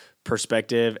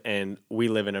perspective, and we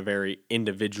live in a very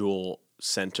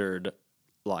individual-centered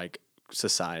like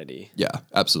society. Yeah,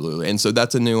 absolutely. And so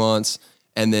that's a nuance.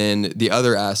 And then the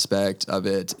other aspect of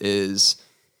it is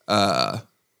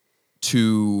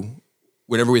to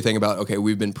whenever we think about, okay,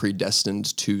 we've been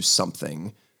predestined to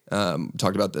something.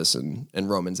 Talked about this in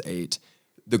Romans 8.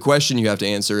 The question you have to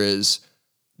answer is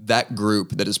that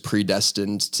group that is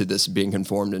predestined to this being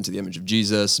conformed into the image of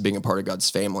Jesus, being a part of God's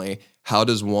family, how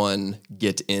does one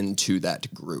get into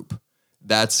that group?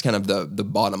 That's kind of the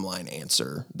bottom line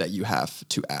answer that you have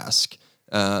to ask.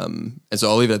 And so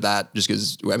I'll leave it at that just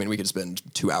because, we could spend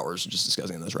 2 hours just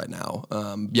discussing this right now.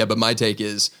 But my take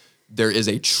is there is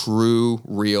a true,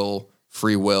 real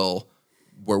free will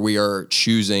where we are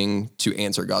choosing to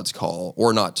answer God's call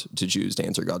or not to choose to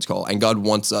answer God's call. And God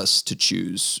wants us to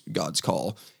choose God's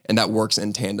call. And that works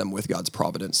in tandem with God's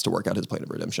providence to work out His plan of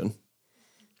redemption.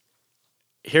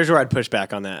 Here's where I'd push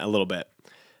back on that a little bit.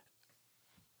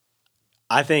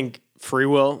 I think free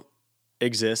will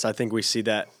exists. I think we see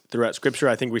that throughout Scripture.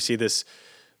 I think we see this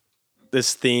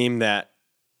theme that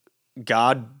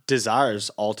God desires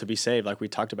all to be saved, like we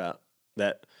talked about.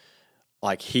 That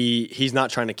like he's not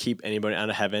trying to keep anybody out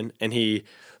of heaven, and He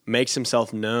makes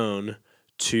Himself known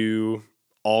to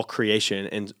all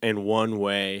creation in one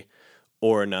way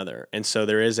or another. And so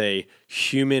there is a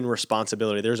human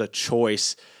responsibility. There's a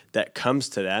choice that comes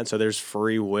to that. And so there's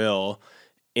free will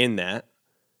in that.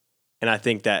 And I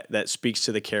think that speaks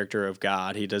to the character of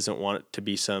God. He doesn't want it to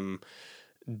be some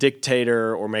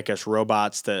dictator or make us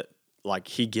robots. That like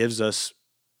He gives us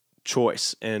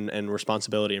choice and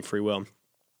responsibility and free will.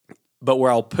 But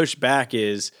where I'll push back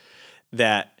is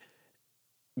that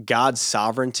God's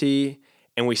sovereignty,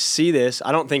 and we see this,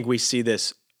 I don't think we see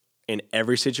this in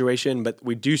every situation, but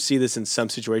we do see this in some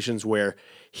situations where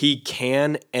He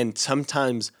can and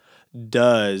sometimes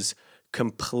does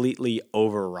completely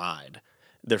override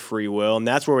the free will. And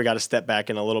that's where we got to step back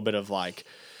in a little bit of like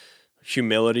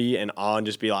humility and awe and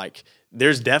just be like,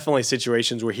 there's definitely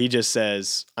situations where He just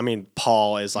says,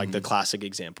 Paul is like the classic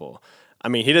example.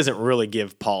 He doesn't really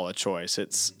give Paul a choice.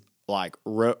 It's like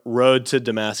road to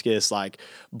Damascus, like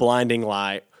blinding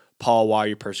light. Paul, why are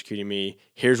you persecuting me?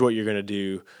 Here's what you're going to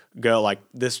do. Go like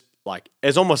this. Like,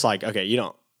 it's almost like, okay, you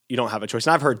don't have a choice.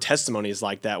 And I've heard testimonies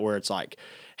like that where it's like,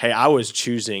 hey, I was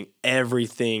choosing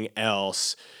everything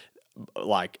else,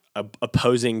 like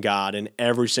opposing God in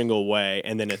every single way.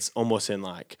 And then it's almost in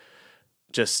like,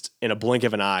 just in a blink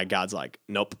of an eye, God's like,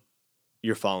 nope,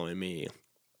 you're following me.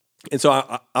 And so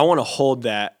I want to hold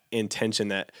that intention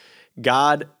that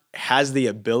God has the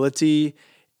ability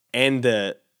and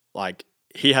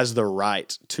he has the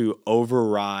right to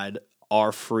override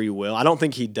our free will. I don't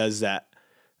think he does that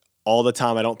all the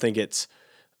time. I don't think it's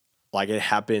like it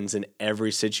happens in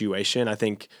every situation. I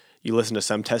think you listen to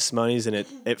some testimonies and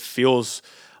it feels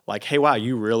like, hey, wow,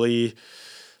 you really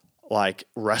like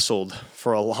wrestled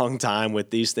for a long time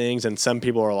with these things. And some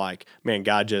people are like, man,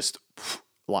 God just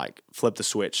like flipped the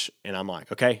switch. And I'm like,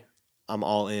 okay, I'm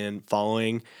all in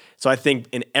following. So I think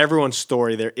in everyone's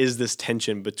story, there is this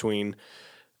tension between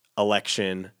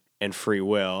election and free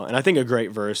will. And I think a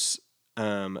great verse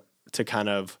to kind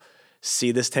of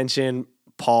see this tension,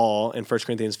 Paul in 1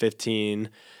 Corinthians 15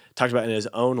 talks about in his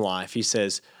own life. He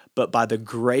says, but by the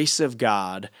grace of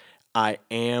God, I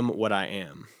am what I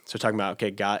am. So talking about, okay,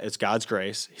 God, it's God's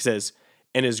grace. He says,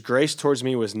 and his grace towards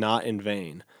me was not in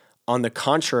vain. On the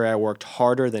contrary, I worked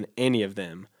harder than any of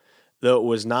them, though it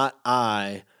was not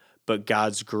I, but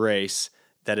God's grace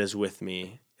that is with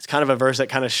me. It's kind of a verse that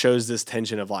kind of shows this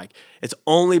tension of like, it's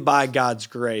only by God's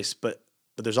grace, but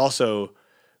there's also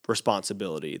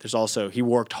responsibility. There's also, he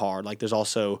worked hard. Like there's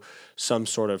also some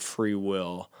sort of free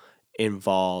will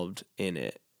involved in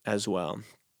it as well.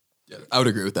 Yeah, I would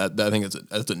agree with that. I think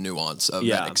that's a nuance of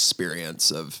that experience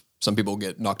of some people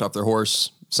get knocked off their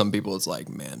horse. Some people it's like,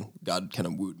 man, God kind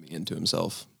of wooed me into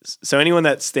himself. So anyone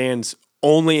that stands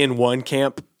only in one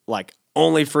camp, like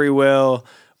only free will,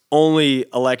 only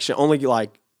election, only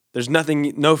like there's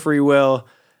nothing, no free will,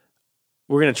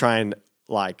 we're going to try and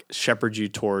like shepherd you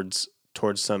towards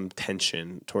some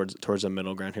tension, towards a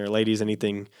middle ground here. Ladies,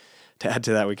 anything to add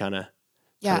to that? We kind of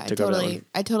I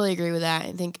totally agree with that.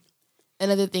 I think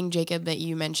another thing, Jacob, that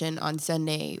you mentioned on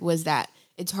Sunday was that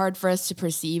it's hard for us to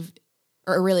perceive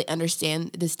or really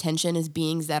understand this tension as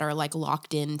beings that are like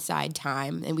locked inside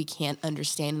time and we can't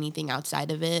understand anything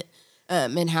outside of it.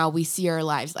 And how we see our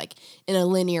lives like in a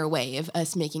linear way of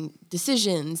us making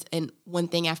decisions and one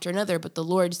thing after another, but the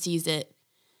Lord sees it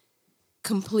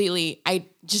completely,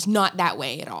 just not that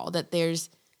way at all. That there's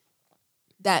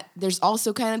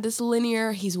also kind of this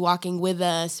linear, he's walking with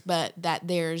us, but that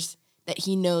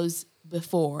he knows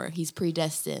before, he's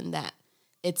predestined, that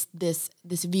it's this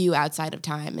view outside of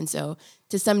time. And so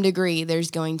to some degree, there's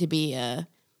going to be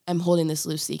I'm holding this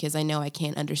loosely because I know I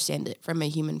can't understand it from a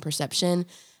human perception.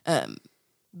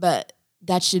 But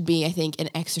that should be, I think, an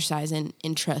exercise in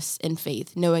trust and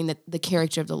faith, knowing that the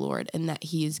character of the Lord and that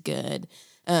he is good.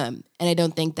 And I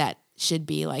don't think that should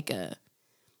be like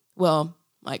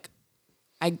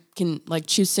I can like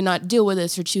choose to not deal with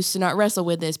this or choose to not wrestle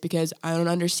with this because I don't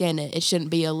understand it. It shouldn't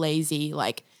be a lazy,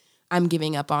 like, I'm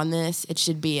giving up on this. It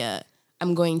should be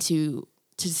I'm going to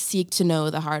seek to know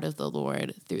the heart of the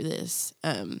Lord through this,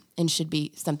 and should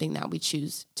be something that we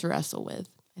choose to wrestle with,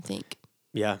 I think.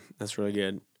 Yeah, that's really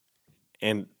good.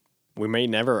 And we may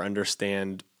never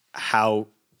understand how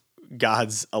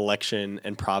God's election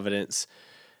and providence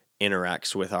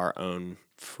interacts with our own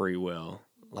free will.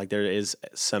 Like there is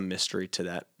some mystery to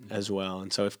that as well.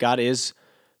 And so if God is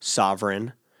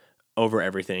sovereign over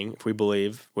everything, if we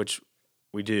believe, which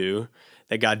we do,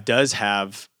 that God does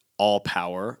have all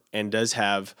power and does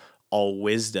have all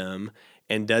wisdom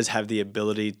and does have the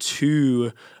ability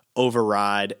to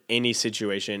override any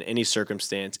situation, any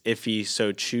circumstance, if he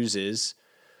so chooses,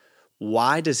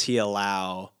 why does he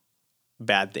allow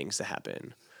bad things to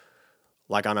happen?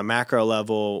 Like on a macro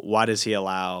level, why does he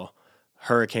allow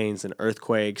hurricanes and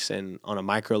earthquakes? And on a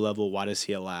micro level, why does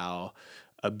he allow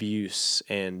abuse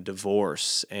and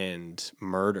divorce and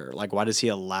murder? Like, why does he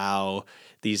allow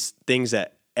these things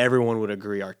that everyone would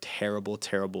agree are terrible,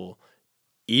 terrible,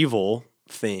 evil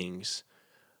things?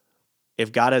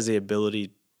 If God has the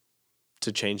ability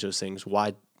to change those things,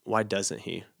 why doesn't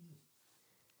he?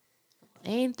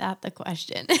 Ain't that the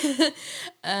question?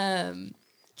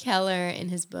 Keller, in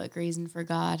his book, Reason for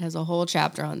God, has a whole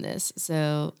chapter on this.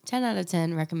 So 10 out of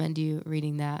 10, recommend you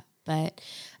reading that. But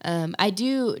I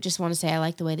do just want to say I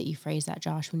like the way that you phrased that,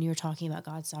 Josh, when you were talking about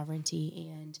God's sovereignty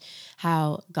and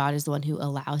how God is the one who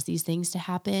allows these things to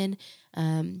happen.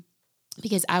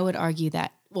 Because I would argue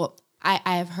that, I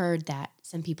have heard that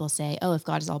some people say, oh, if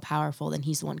God is all powerful, then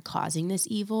he's the one causing this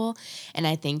evil. And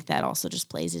I think that also just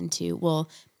plays into,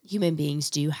 human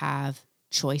beings do have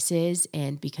choices,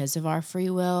 and because of our free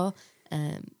will,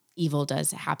 evil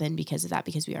does happen because of that,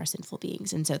 because we are sinful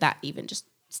beings. And so that even just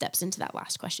steps into that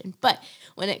last question. But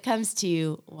when it comes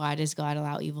to why does God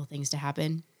allow evil things to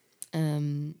happen,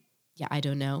 yeah, I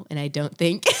don't know. And I don't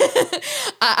think,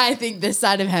 I think this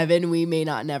side of heaven, we may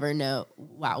not never know.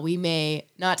 Wow. We may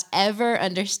not ever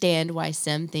understand why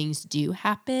some things do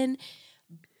happen,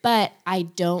 but I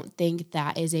don't think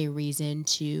that is a reason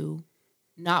to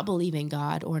not believe in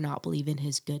God or not believe in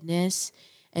his goodness.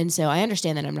 And so I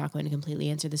understand that I'm not going to completely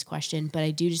answer this question, but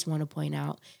I do just want to point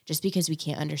out, just because we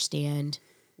can't understand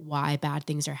why bad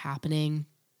things are happening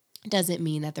doesn't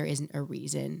mean that there isn't a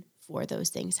reason for those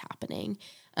things happening.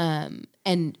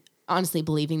 And honestly,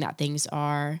 believing that things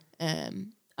are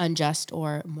unjust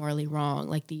or morally wrong,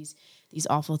 like these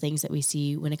awful things that we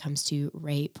see when it comes to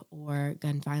rape or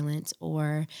gun violence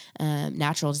or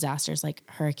natural disasters like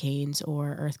hurricanes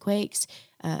or earthquakes.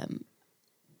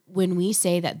 When we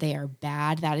say that they are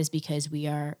bad, that is because we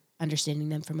are understanding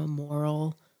them from a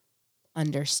moral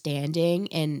understanding.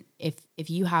 And if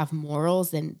you have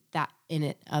morals, then that in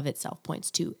it of itself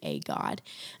points to a God.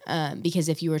 Because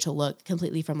if you were to look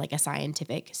completely from like a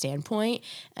scientific standpoint,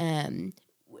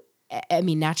 I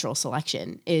mean, natural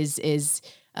selection is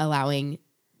allowing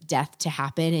death to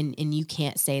happen, and you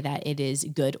can't say that it is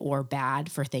good or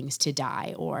bad for things to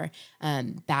die or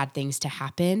bad things to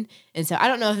happen. And so I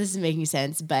don't know if this is making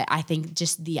sense, but I think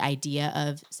just the idea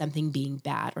of something being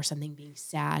bad or something being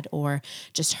sad or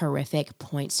just horrific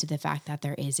points to the fact that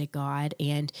there is a God.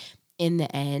 And in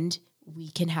the end,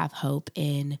 we can have hope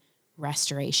in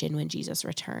restoration when Jesus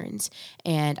returns.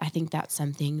 And I think that's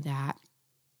something that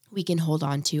we can hold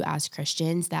on to as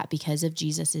Christians, that because of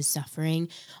Jesus' suffering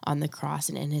on the cross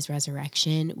and in his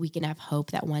resurrection, we can have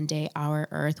hope that one day our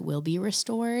earth will be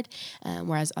restored,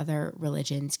 whereas other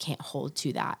religions can't hold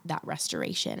to that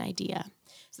restoration idea.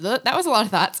 So that was a lot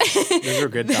of thoughts. Those are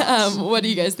good thoughts. What are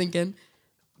you guys thinking?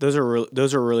 Those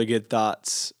are really good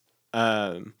thoughts.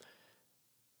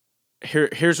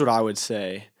 Here's what I would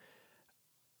say.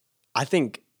 I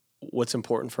think what's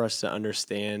important for us to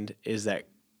understand is that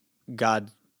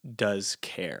God does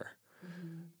care.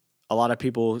 Mm-hmm. A lot of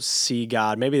people see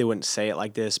God, maybe they wouldn't say it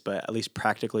like this, but at least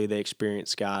practically they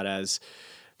experience God as,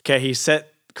 okay, he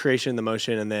set creation into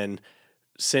motion and then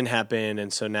sin happened,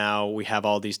 and so now we have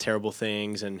all these terrible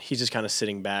things, and he's just kind of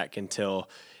sitting back until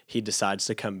he decides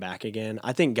to come back again.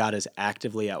 I think God is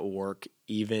actively at work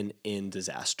even in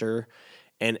disaster,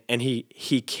 and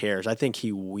he cares. I think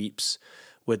he weeps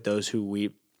with those who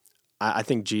weep. I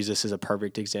think Jesus is a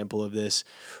perfect example of this.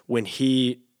 When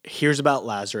he hears about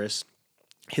Lazarus,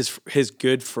 his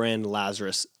good friend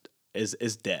Lazarus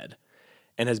is dead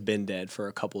and has been dead for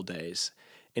a couple days.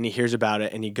 And he hears about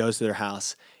it and he goes to their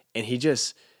house, and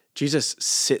Jesus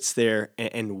sits there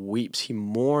and weeps. He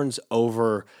mourns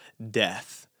over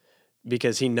death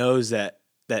because he knows that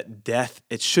death,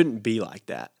 it shouldn't be like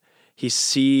that. He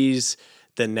sees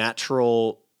the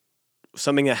natural,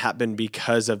 something that happened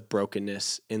because of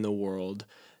brokenness in the world,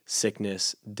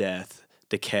 sickness, death,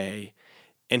 decay,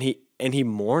 and he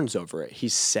mourns over it.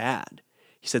 He's sad.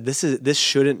 He said, this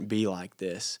shouldn't be like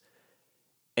this.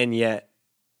 And yet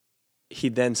he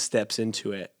then steps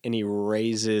into it and he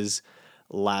raises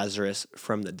Lazarus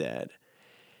from the dead.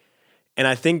 And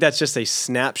I think that's just a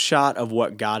snapshot of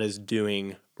what God is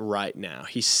doing right now.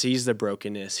 He sees the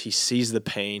brokenness, he sees the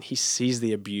pain, he sees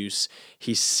the abuse,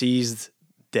 he sees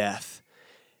death,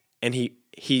 and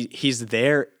he's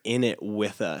there in it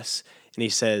with us. And he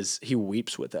says, he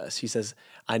weeps with us. He says,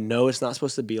 I know it's not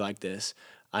supposed to be like this.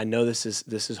 I know this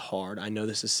is hard. I know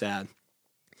this is sad.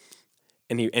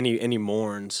 And he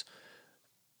mourns,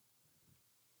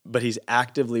 but he's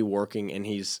actively working, and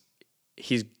he's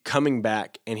coming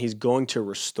back, and he's going to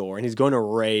restore, and he's going to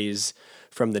raise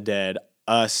from the dead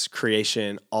us,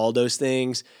 creation, all those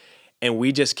things. And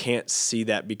we just can't see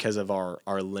that because of our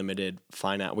limited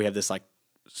finite. We have this like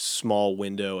small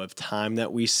window of time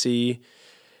that we see.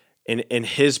 In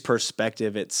his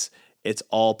perspective, it's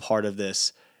all part of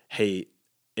this. Hey,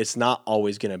 it's not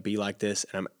always going to be like this,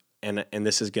 and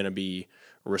this is going to be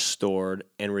restored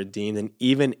and redeemed. And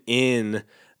even in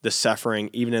the suffering,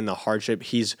 even in the hardship,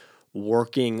 he's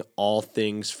working all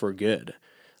things for good.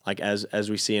 Like as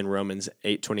we see in Romans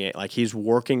 8:28, like he's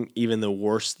working even the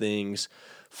worst things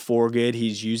for good.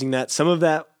 He's using that. Some of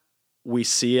that we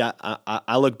see.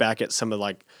 I look back at some of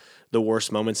like the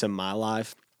worst moments in my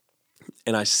life,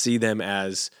 and I see them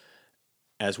as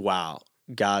wow,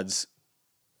 God's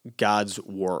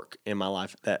work in my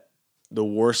life. That the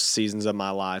worst seasons of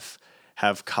my life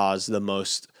have caused the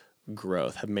most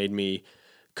growth, have made me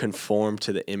conform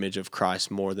to the image of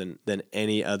Christ more than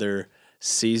any other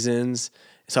seasons.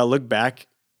 So I look back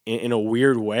in a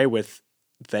weird way with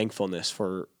thankfulness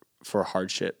for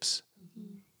hardships.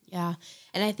 Yeah.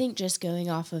 And I think just going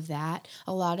off of that,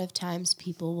 a lot of times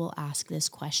people will ask this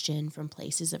question from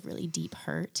places of really deep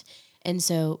hurt. And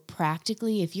so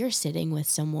practically, if you're sitting with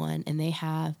someone and they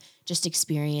have just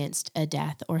experienced a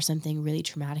death or something really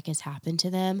traumatic has happened to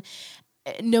them,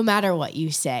 no matter what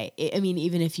you say, I mean,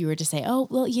 even if you were to say, oh,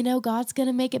 well, God's going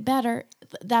to make it better,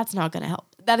 that's not going to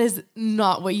help. That is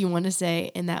not what you want to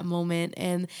say in that moment.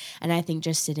 And I think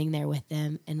just sitting there with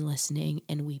them and listening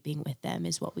and weeping with them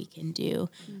is what we can do.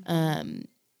 And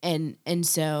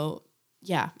so,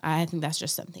 yeah, I think that's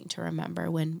just something to remember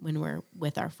when we're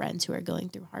with our friends who are going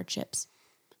through hardships.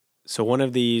 So one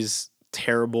of these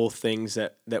terrible things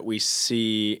that we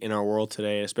see in our world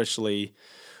today, especially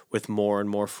with more and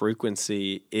more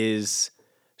frequency, is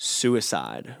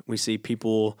suicide. We see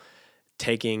people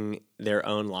taking their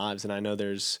own lives, and I know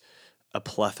there's a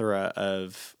plethora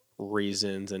of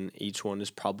reasons, and each one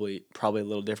is probably a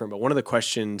little different. But one of the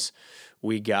questions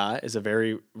we got is a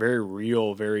very, very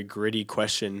real, very gritty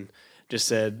question. Just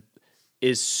said,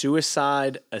 "Is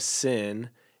suicide a sin?"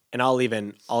 And I'll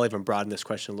even broaden this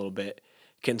question a little bit.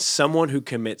 Can someone who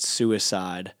commits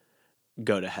suicide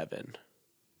go to heaven?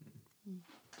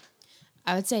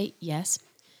 I would say yes.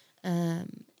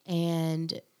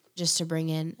 And just to bring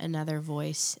in another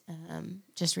voice,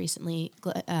 just recently,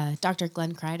 Dr.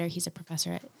 Glenn Kreider, he's a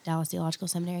professor at Dallas Theological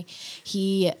Seminary,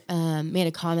 he made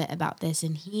a comment about this,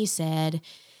 and he said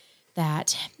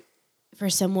that for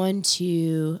someone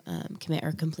to commit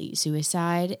or complete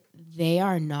suicide, they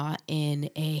are not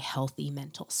in a healthy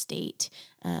mental state.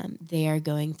 They are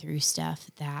going through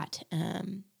stuff that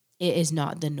it is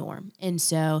not the norm. And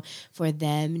so for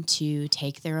them to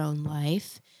take their own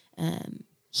life,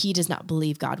 he does not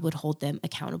believe God would hold them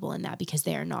accountable in that because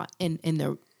they are not in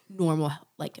their normal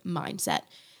mindset.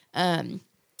 And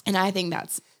I think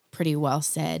that's pretty well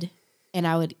said. And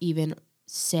I would even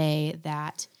say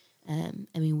that,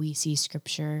 we see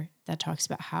scripture that talks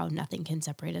about how nothing can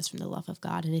separate us from the love of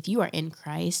God. And if you are in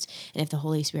Christ and if the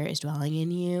Holy Spirit is dwelling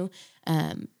in you,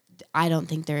 I don't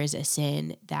think there is a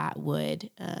sin that would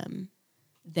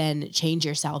then change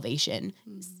your salvation.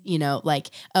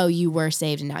 Oh, you were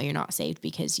saved and now you're not saved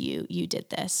because you did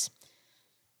this.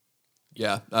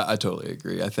 Yeah, I totally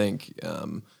agree. I think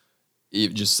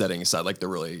just setting aside the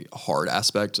really hard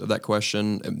aspect of that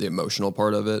question and the emotional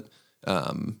part of it,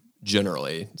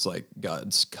 generally it's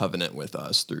God's covenant with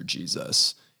us through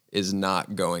Jesus is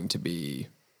not going to be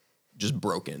just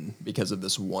broken because of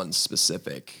this one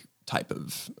specific type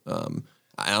of,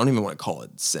 I don't even want to call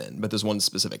it sin, but this one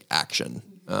specific action.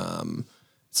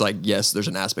 It's yes, there's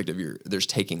an aspect of there's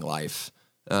taking life.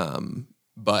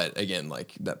 But again,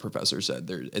 like that professor said,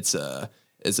 there's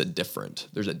a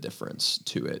difference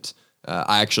to it.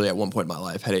 I actually, at one point in my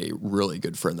life, had a really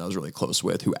good friend that I was really close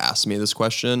with who asked me this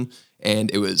question, and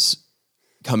it was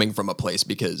coming from a place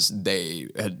because they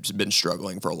had been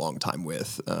struggling for a long time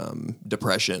with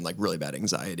depression, really bad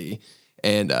anxiety,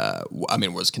 and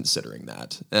was considering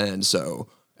that. And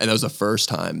that was the first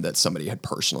time that somebody had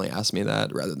personally asked me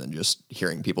that rather than just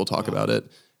hearing people talk about it.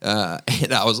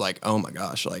 And I was like, oh my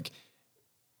gosh,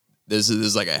 this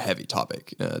is a heavy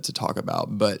topic to talk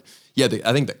about. But yeah,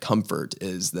 I think the comfort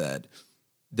is that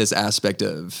this aspect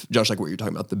of, Josh, what you're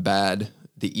talking about, the bad,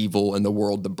 the evil in the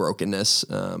world, the brokenness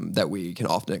that we can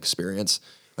often experience.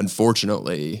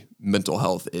 Unfortunately, mental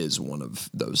health is one of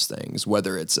those things,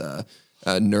 whether it's a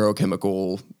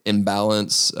neurochemical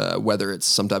imbalance, whether it's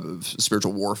some type of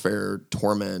spiritual warfare,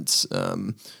 torment,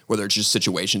 whether it's just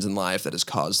situations in life that has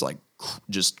caused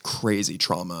just crazy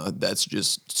trauma that's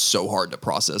just so hard to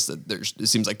process that it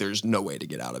seems like there's no way to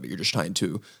get out of it. You're just trying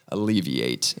to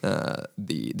alleviate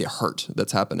the hurt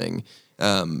that's happening.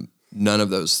 None of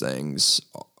those things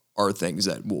are things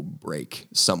that will break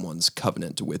someone's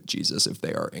covenant with Jesus if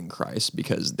they are in Christ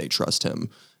because they trust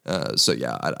him. I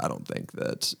don't think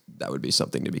that would be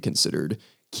something to be considered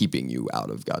keeping you out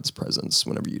of God's presence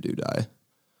whenever you do die.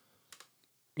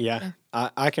 Yeah.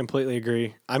 I completely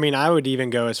agree. I would even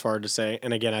go as far to say,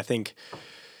 and again, I think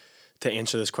to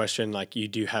answer this question, you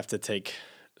do have to take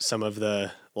some of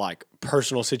the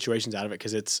personal situations out of it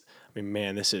because it's,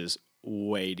 this is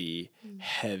weighty,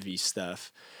 heavy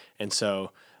stuff. And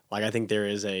so I think there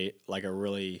is a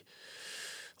really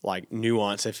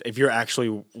nuance. If you're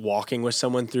actually walking with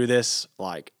someone through this,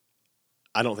 I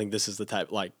don't think this is the type,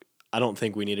 I don't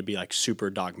think we need to be super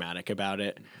dogmatic about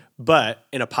it. But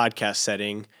in a podcast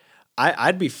setting,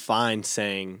 I'd be fine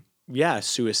saying, yeah,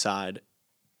 suicide.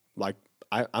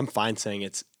 I'm fine saying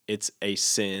it's a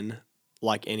sin,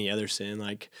 like any other sin.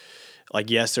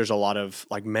 Yes, there's a lot of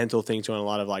mental things going on, a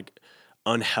lot of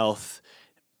unhealth.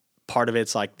 Part of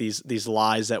it's these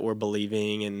lies that we're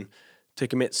believing, and to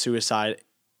commit suicide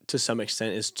to some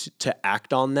extent is to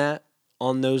act on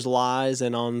those lies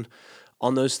and on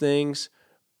those things.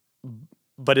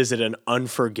 but is it an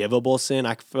unforgivable sin?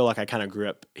 I feel like I kind of grew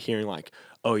up hearing like,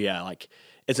 oh yeah, like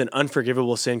it's an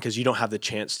unforgivable sin because you don't have the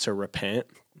chance to repent.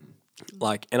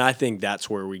 Like, and I think that's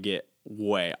where we get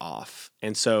way off.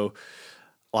 And so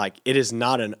like it is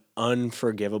not an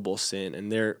unforgivable sin.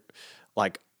 And there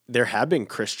have been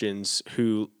Christians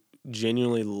who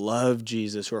genuinely love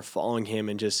Jesus, who are following him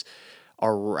and just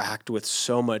are racked with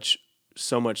so much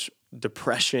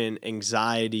depression,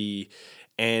 anxiety,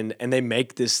 and they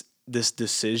make this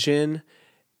decision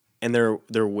and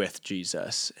they're with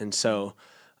Jesus. And so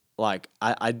like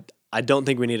I don't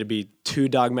think we need to be too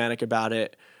dogmatic about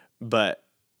it, but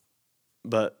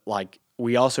like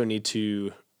we also need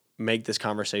to make this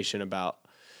conversation about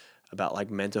like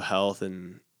mental health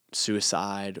and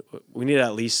suicide. We need to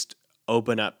at least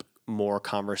open up more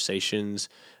conversations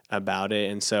about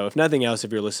it. And so if nothing else,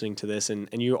 if you're listening to this and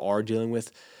you are dealing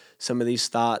with some of these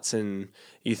thoughts and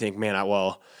you think, man,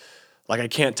 I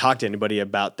can't talk to anybody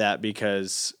about that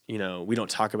because, you know, we don't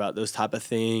talk about those type of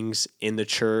things in the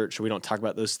church. We don't talk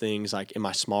about those things like in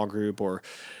my small group, or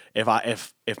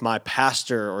if my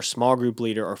pastor or small group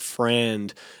leader or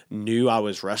friend knew I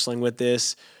was wrestling with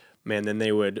this, man, then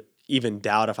they would even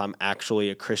doubt if I'm actually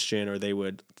a Christian, or they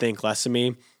would think less of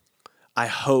me. I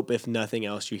hope if nothing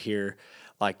else you hear,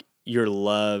 like, you're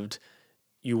loved,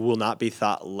 you will not be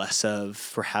thought less of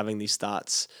for having these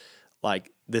thoughts.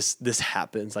 Like this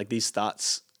happens, like these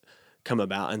thoughts come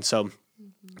about. And so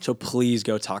please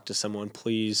go talk to someone,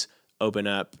 please open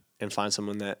up and find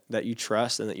someone that you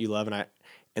trust and that you love,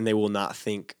 and they will not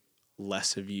think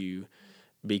less of you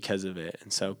because of it.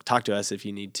 And so talk to us if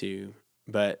you need to,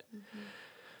 but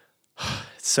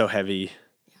it's so heavy.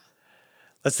 Yeah.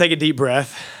 Let's take a deep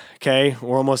breath. Okay.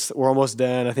 We're almost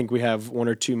done. I think we have one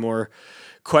or two more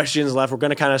questions left. We're going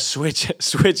to kind of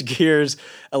switch gears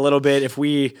a little bit. If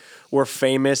we were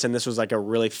famous and this was like a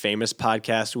really famous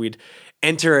podcast, we'd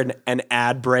enter an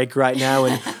ad break right now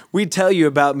and we'd tell you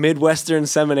about Midwestern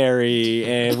Seminary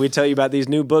and we'd tell you about these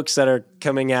new books that are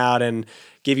coming out and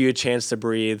give you a chance to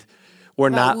breathe. We're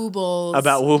about not Woobles.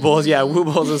 About Woobles. Yeah,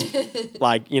 Woobles is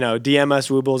like, you know, DM us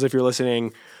Woobles if you're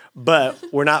listening. But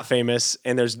we're not famous,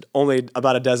 and there's only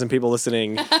about a dozen people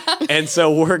listening. And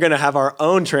so we're going to have our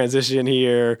own transition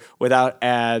here without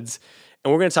ads.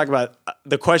 And we're going to talk about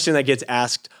the question that gets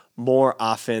asked more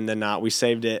often than not. We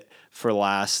saved it for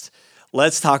last.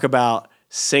 Let's talk about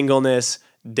singleness,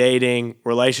 dating,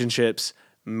 relationships,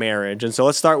 marriage. And so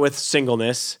let's start with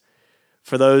singleness.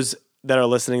 For those that are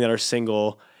listening that are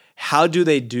single, how do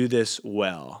they do this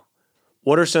well?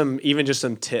 What are some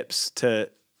tips to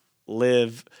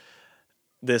live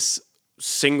this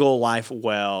single life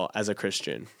well as a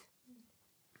Christian?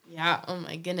 Yeah. Oh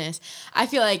my goodness. I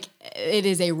feel like it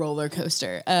is a roller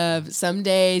coaster of some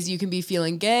days you can be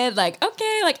feeling good. Like,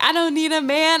 okay, like I don't need a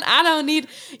man. I don't need,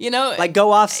 like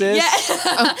go off, sis.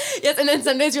 Yeah. Yes. And then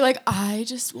some days you're like, I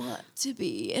just want to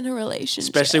be in a relationship.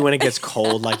 Especially when it gets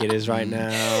cold like it is right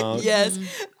now. Yes.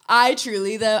 I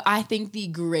think the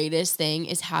greatest thing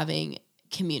is having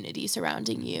community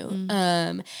surrounding you,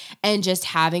 and just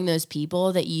having those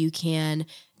people that you can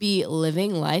be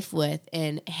living life with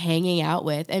and hanging out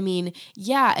with. I mean,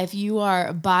 yeah, if you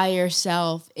are by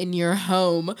yourself in your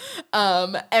home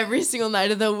every single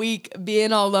night of the week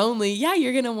being all lonely, yeah,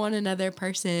 you're gonna want another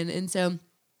person. And so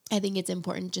I think it's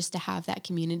important just to have that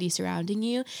community surrounding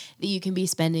you that you can be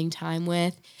spending time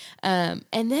with. And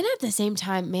then at the same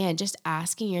time, man, just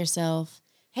asking yourself,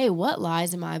 hey, what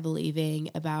lies am I believing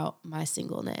about my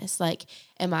singleness? Like,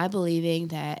 am I believing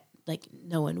that like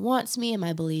no one wants me? Am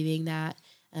I believing that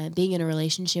being in a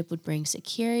relationship would bring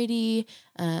security?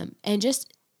 And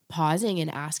just pausing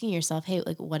and asking yourself, hey,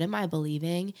 like, what am I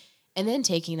believing? And then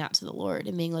taking that to the Lord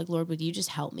and being like, Lord, would you just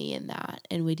help me in that?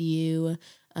 And would you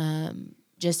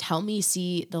just help me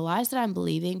see the lies that I'm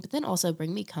believing, but then also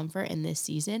bring me comfort in this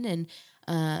season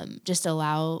and just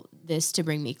allow this to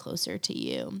bring me closer to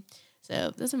you.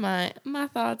 So those are my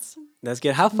thoughts. That's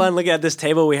good. How fun looking at this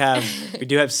table we have. We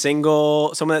do have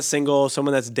someone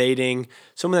that's dating,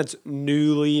 someone that's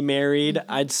newly married,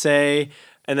 I'd say.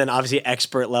 And then obviously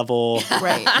expert level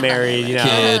married,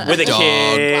 kid, with a dog,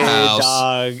 kid, house.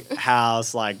 dog,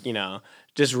 house, like,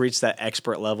 just reach that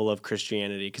expert level of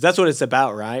Christianity. Because that's what it's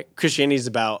about, right? Christianity is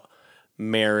about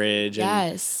marriage.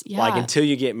 Yes. And like until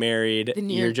you get married,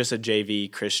 you're just a JV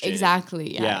Christian.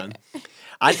 Exactly. Yeah.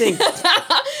 I think that's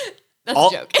a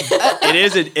joke.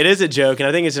 It is a joke, and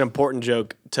I think it's an important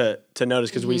joke to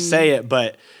notice because we say it,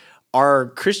 but our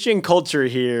Christian culture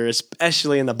here,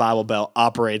 especially in the Bible Belt,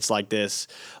 operates like this.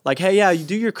 Like, hey, yeah, you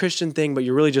do your Christian thing, but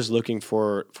you're really just looking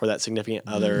for that significant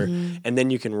other, and then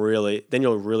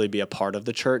you'll really be a part of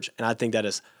the church. And I think that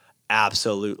is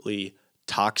absolutely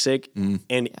toxic.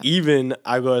 And even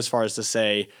I go as far as to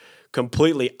say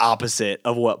completely opposite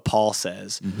of what Paul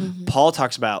says. Paul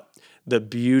talks about the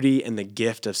beauty and the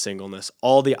gift of singleness,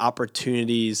 all the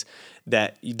opportunities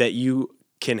that you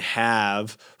can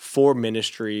have for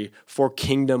ministry, for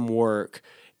kingdom work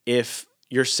if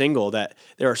you're single, that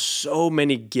there are so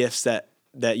many gifts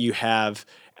that you have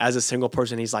as a single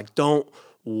person. He's like, don't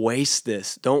waste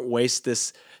this. Don't waste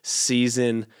this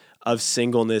season of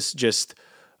singleness just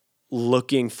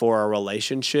looking for a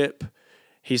relationship.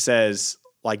 He says,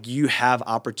 like, you have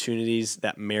opportunities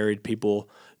that married people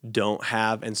don't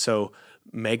have, and so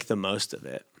make the most of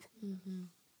it.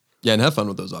 Yeah, and have fun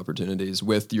with those opportunities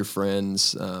with your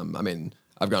friends. I mean,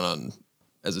 I've gone on,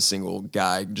 as a single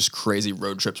guy, just crazy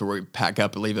road trips where we pack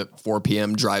up and leave at 4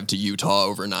 p.m., drive to Utah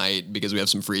overnight because we have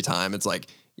some free time. It's like,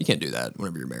 you can't do that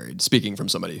whenever you're married, speaking from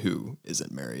somebody who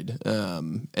isn't married.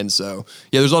 And so,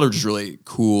 yeah, there's a lot of just really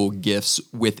cool gifts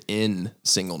within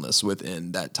singleness,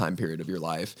 within that time period of your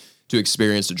life to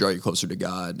experience, to draw you closer to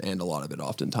God. And a lot of it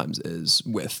oftentimes is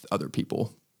with other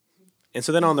people. And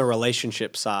so then on the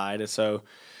relationship side, so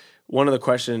one of the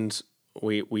questions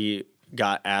we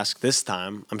got asked this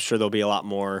time, I'm sure there'll be a lot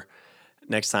more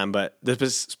next time, but the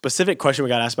specific question we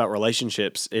got asked about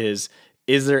relationships is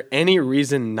there any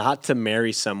reason not to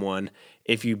marry someone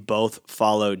if you both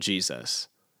follow Jesus?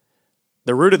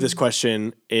 The root of this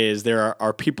question is there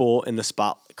are people in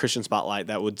the Christian spotlight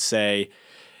that would say,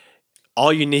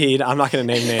 all you need, I'm not going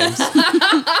to name names,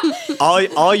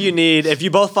 all you need, if you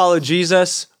both follow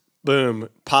Jesus, boom,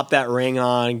 pop that ring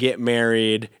on, get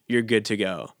married, you're good to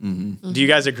go. Do you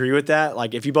guys agree with that?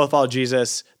 Like, if you both follow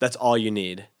Jesus, that's all you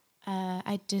need.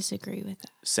 I disagree with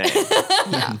that. Same.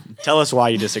 Yeah. Tell us why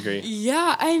you disagree.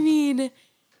 Yeah, I mean,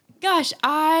 gosh,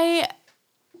 I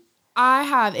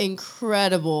have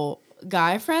incredible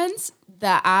guy friends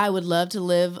that I would love to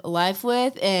live life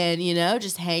with and,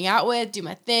 just hang out with, do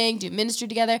my thing, do ministry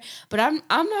together. But I'm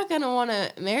not going to want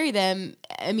to marry them.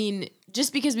 I mean,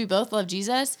 just because we both love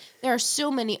Jesus, there are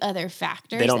so many other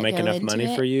factors. They don't make enough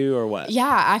money for you or what? Yeah,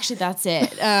 actually, that's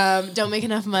it. Don't make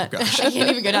enough money. I can't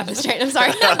even go down this train. I'm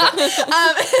sorry.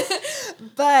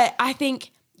 But I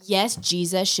think, yes,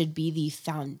 Jesus should be the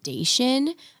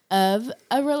foundation of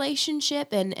a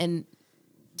relationship and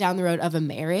down the road of a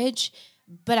marriage.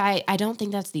 But I don't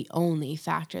think that's the only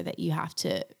factor that you have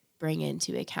to bring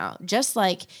into account. Just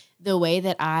like the way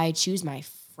that I choose my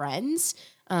friends,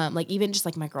 like even just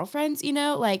like my girlfriends,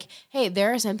 like, hey,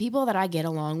 there are some people that I get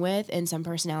along with and some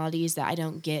personalities that I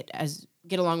don't get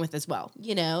along with as well,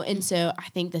 And so I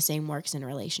think the same works in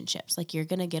relationships. Like, you're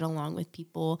going to get along with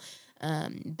people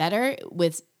better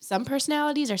with some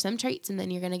personalities or some traits, and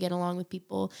then you're going to get along with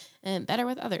people better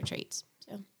with other traits.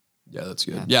 So. Yeah, that's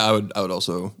good. Yeah, I would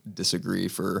also disagree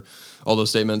for all those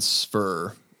statements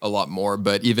for a lot more,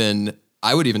 but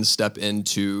I would even step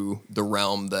into the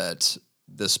realm that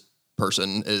this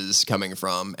person is coming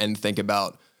from and think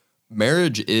about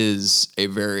marriage is a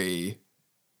very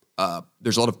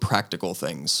there's a lot of practical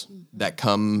things that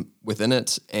come within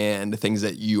it and things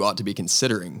that you ought to be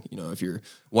considering, if you're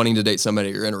wanting to date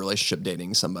somebody or in a relationship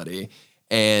dating somebody.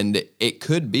 And it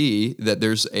could be that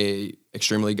there's a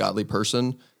extremely godly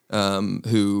person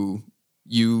who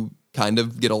you kind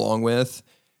of get along with,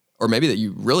 or maybe that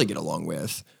you really get along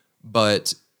with,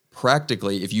 but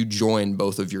practically, if you join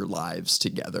both of your lives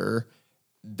together,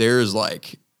 there's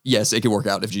yes, it could work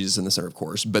out if Jesus is in the center, of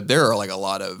course, but there are a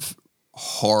lot of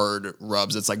hard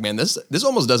rubs. It's like, man, this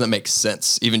almost doesn't make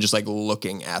sense, even just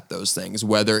looking at those things,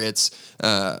 whether it's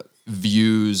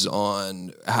views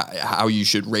on how you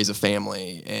should raise a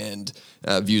family and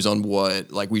views on what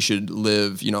we should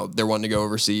live. They're wanting to go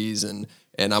overseas and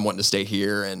I'm wanting to stay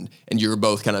here, and you're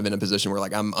both kind of in a position where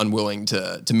I'm unwilling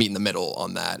to meet in the middle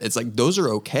on that. It's those are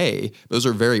okay. Those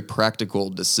are very practical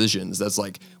decisions. That's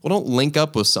don't link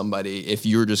up with somebody if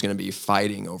you're just going to be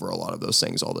fighting over a lot of those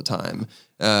things all the time.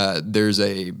 There's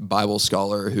a Bible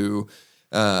scholar who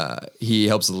he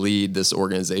helps lead this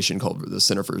organization called the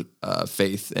Center for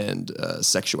Faith and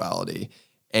Sexuality.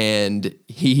 And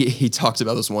he talked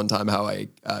about this one time, how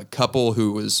a couple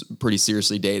who was pretty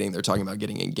seriously dating, they're talking about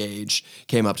getting engaged,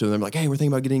 came up to him. They're like, hey, we're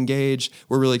thinking about getting engaged.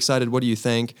 We're really excited. What do you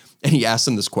think? And he asked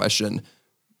them this question,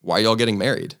 why are y'all getting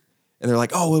married? And they're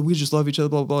like, oh, well, we just love each other,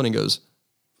 blah, blah, blah. And he goes,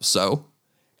 so?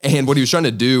 And what he was trying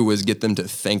to do was get them to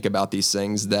think about these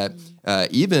things that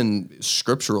even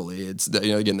scripturally, it's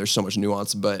again, there's so much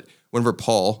nuance, but whenever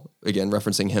Paul, again,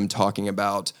 referencing him talking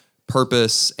about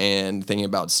purpose and thinking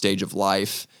about stage of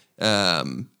life,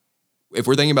 if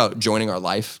we're thinking about joining our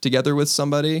life together with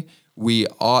somebody, we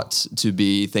ought to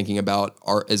be thinking about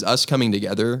is us coming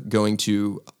together going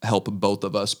to help both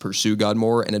of us pursue God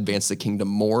more and advance the kingdom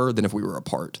more than if we were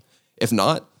apart? If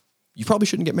not, you probably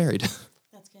shouldn't get married.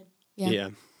 That's good.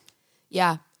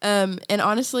 Yeah. And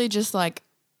honestly, just like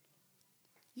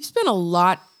you spend a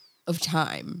lot of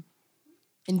time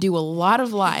and do a lot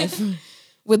of life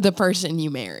with the person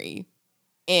you marry.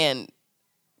 And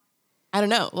I don't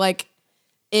know, like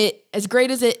it's great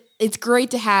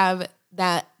to have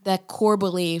that core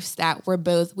beliefs that we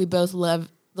both love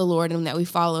the Lord and that we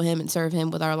follow him and serve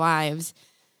him with our lives.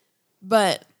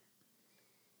 But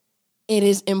it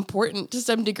is important to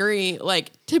some degree,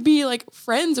 like to be like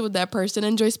friends with that person,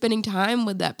 enjoy spending time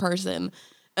with that person,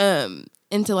 and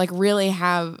to like really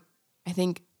have, I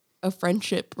think, a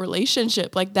friendship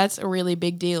relationship. Like that's a really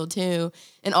big deal too.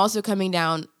 And also coming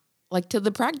down like to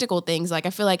the practical things. Like I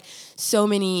feel like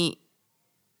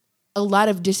a lot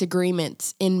of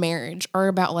disagreements in marriage are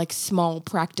about like small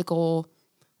practical,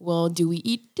 well, do we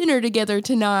eat dinner together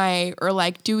tonight? Or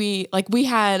like, we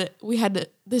had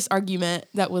this argument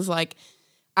that was like,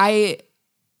 I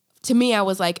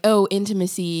was like, oh,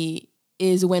 intimacy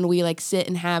is when we like sit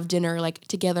and have dinner like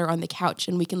together on the couch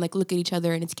and we can like look at each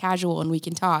other and it's casual and we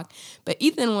can talk. But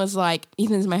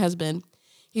Ethan's my husband.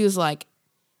 He was like,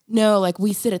 no, like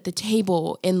we sit at the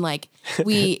table and like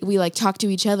we like talk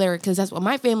to each other because that's what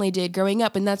my family did growing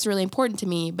up and that's really important to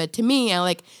me. But to me,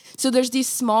 so there's these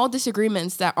small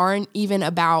disagreements that aren't even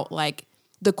about like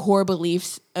the core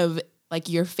beliefs of like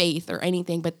your faith or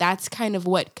anything, but that's kind of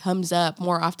what comes up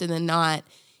more often than not.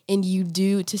 And you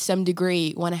do to some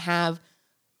degree want to have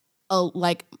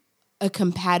a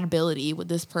compatibility with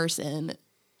this person,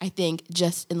 I think,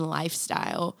 just in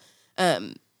lifestyle,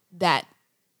 that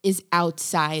is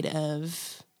outside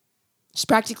of, just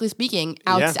practically speaking,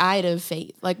 outside of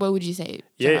faith. Like, what would you say,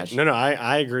 Josh? No,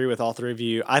 I agree with all three of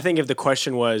you. I think if the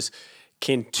question was,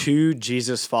 can two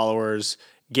Jesus followers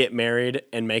get married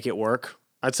and make it work?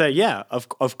 I'd say, yeah,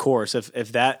 of course.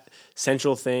 If that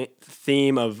central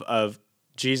theme of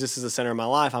Jesus is the center of my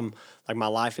life, I'm like, my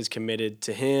life is committed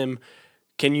to him.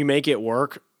 Can you make it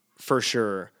work? For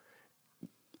sure.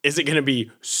 Is it going to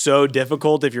be so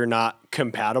difficult if you're not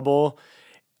compatible?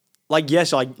 Like,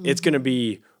 yes, like it's going to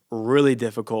be really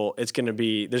difficult. There's going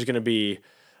to be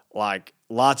like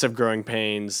lots of growing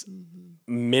pains,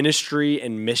 ministry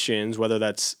and missions, whether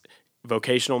that's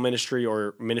vocational ministry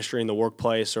or ministry in the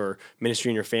workplace or ministry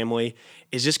in your family,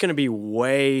 is just going to be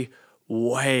way,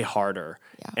 way harder.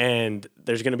 Yeah. And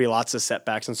there's going to be lots of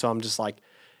setbacks. And so I'm just like,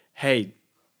 hey,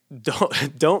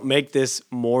 don't make this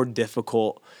more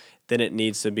difficult than it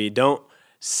needs to be. Don't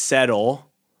settle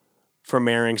for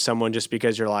marrying someone just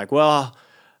because you're like, well,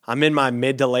 I'm in my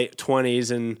mid to late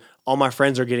 20s and all my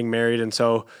friends are getting married. And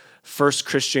so first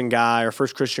Christian guy or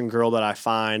first Christian girl that I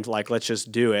find, like, let's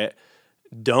just do it.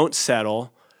 Don't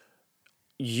settle.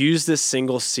 Use this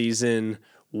single season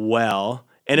well.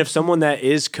 And if someone that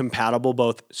is compatible,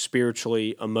 both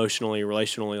spiritually, emotionally,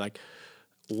 relationally, like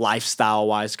lifestyle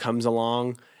wise comes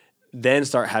along, then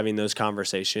start having those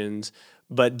conversations.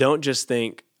 But don't just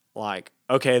think like,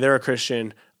 okay, they're a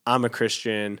Christian, I'm a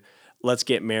Christian, let's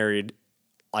get married.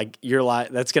 Like your life,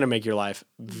 that's going to make your life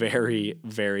very,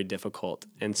 very difficult.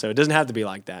 And so it doesn't have to be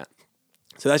like that.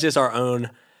 So that's just our own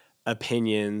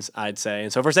opinions, I'd say.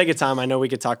 And so for sake of time, I know we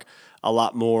could talk a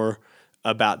lot more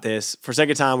about this. For sake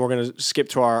of time, we're going to skip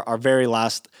to our very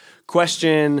last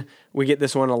question. We get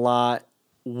this one a lot.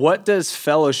 What does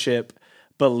fellowship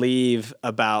believe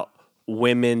about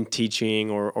women teaching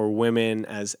or women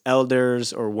as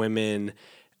elders or women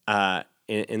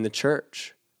in the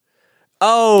church?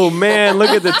 Oh, man,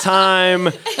 look at the time.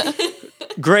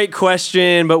 Great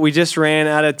question, but we just ran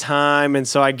out of time. And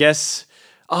so I guess,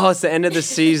 it's the end of the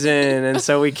season, and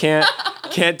so we can't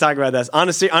talk about this.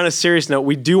 Honestly, on a serious note,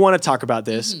 we do want to talk about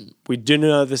this. Mm-hmm. We do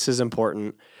know this is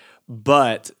important,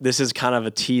 but this is kind of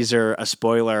a teaser, a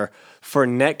spoiler for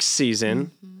next season.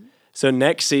 Mm-hmm. So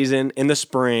next season, in the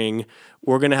spring,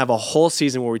 we're going to have a whole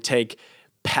season where we take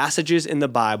passages in the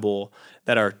Bible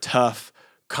that are tough,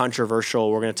 controversial.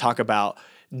 We're going to talk about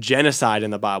genocide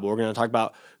in the Bible. We're going to talk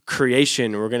about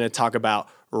creation. We're going to talk about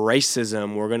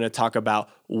racism. We're going to talk about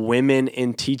women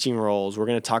in teaching roles. We're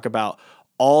going to talk about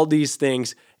all these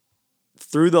things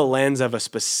through the lens of a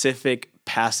specific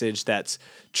passage that's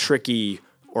tricky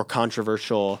or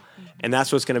controversial. And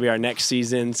that's what's going to be our next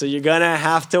season. So you're going to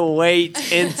have to wait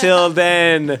until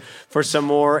then for some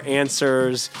more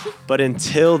answers. But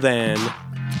until then,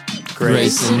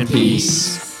 grace and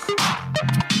peace.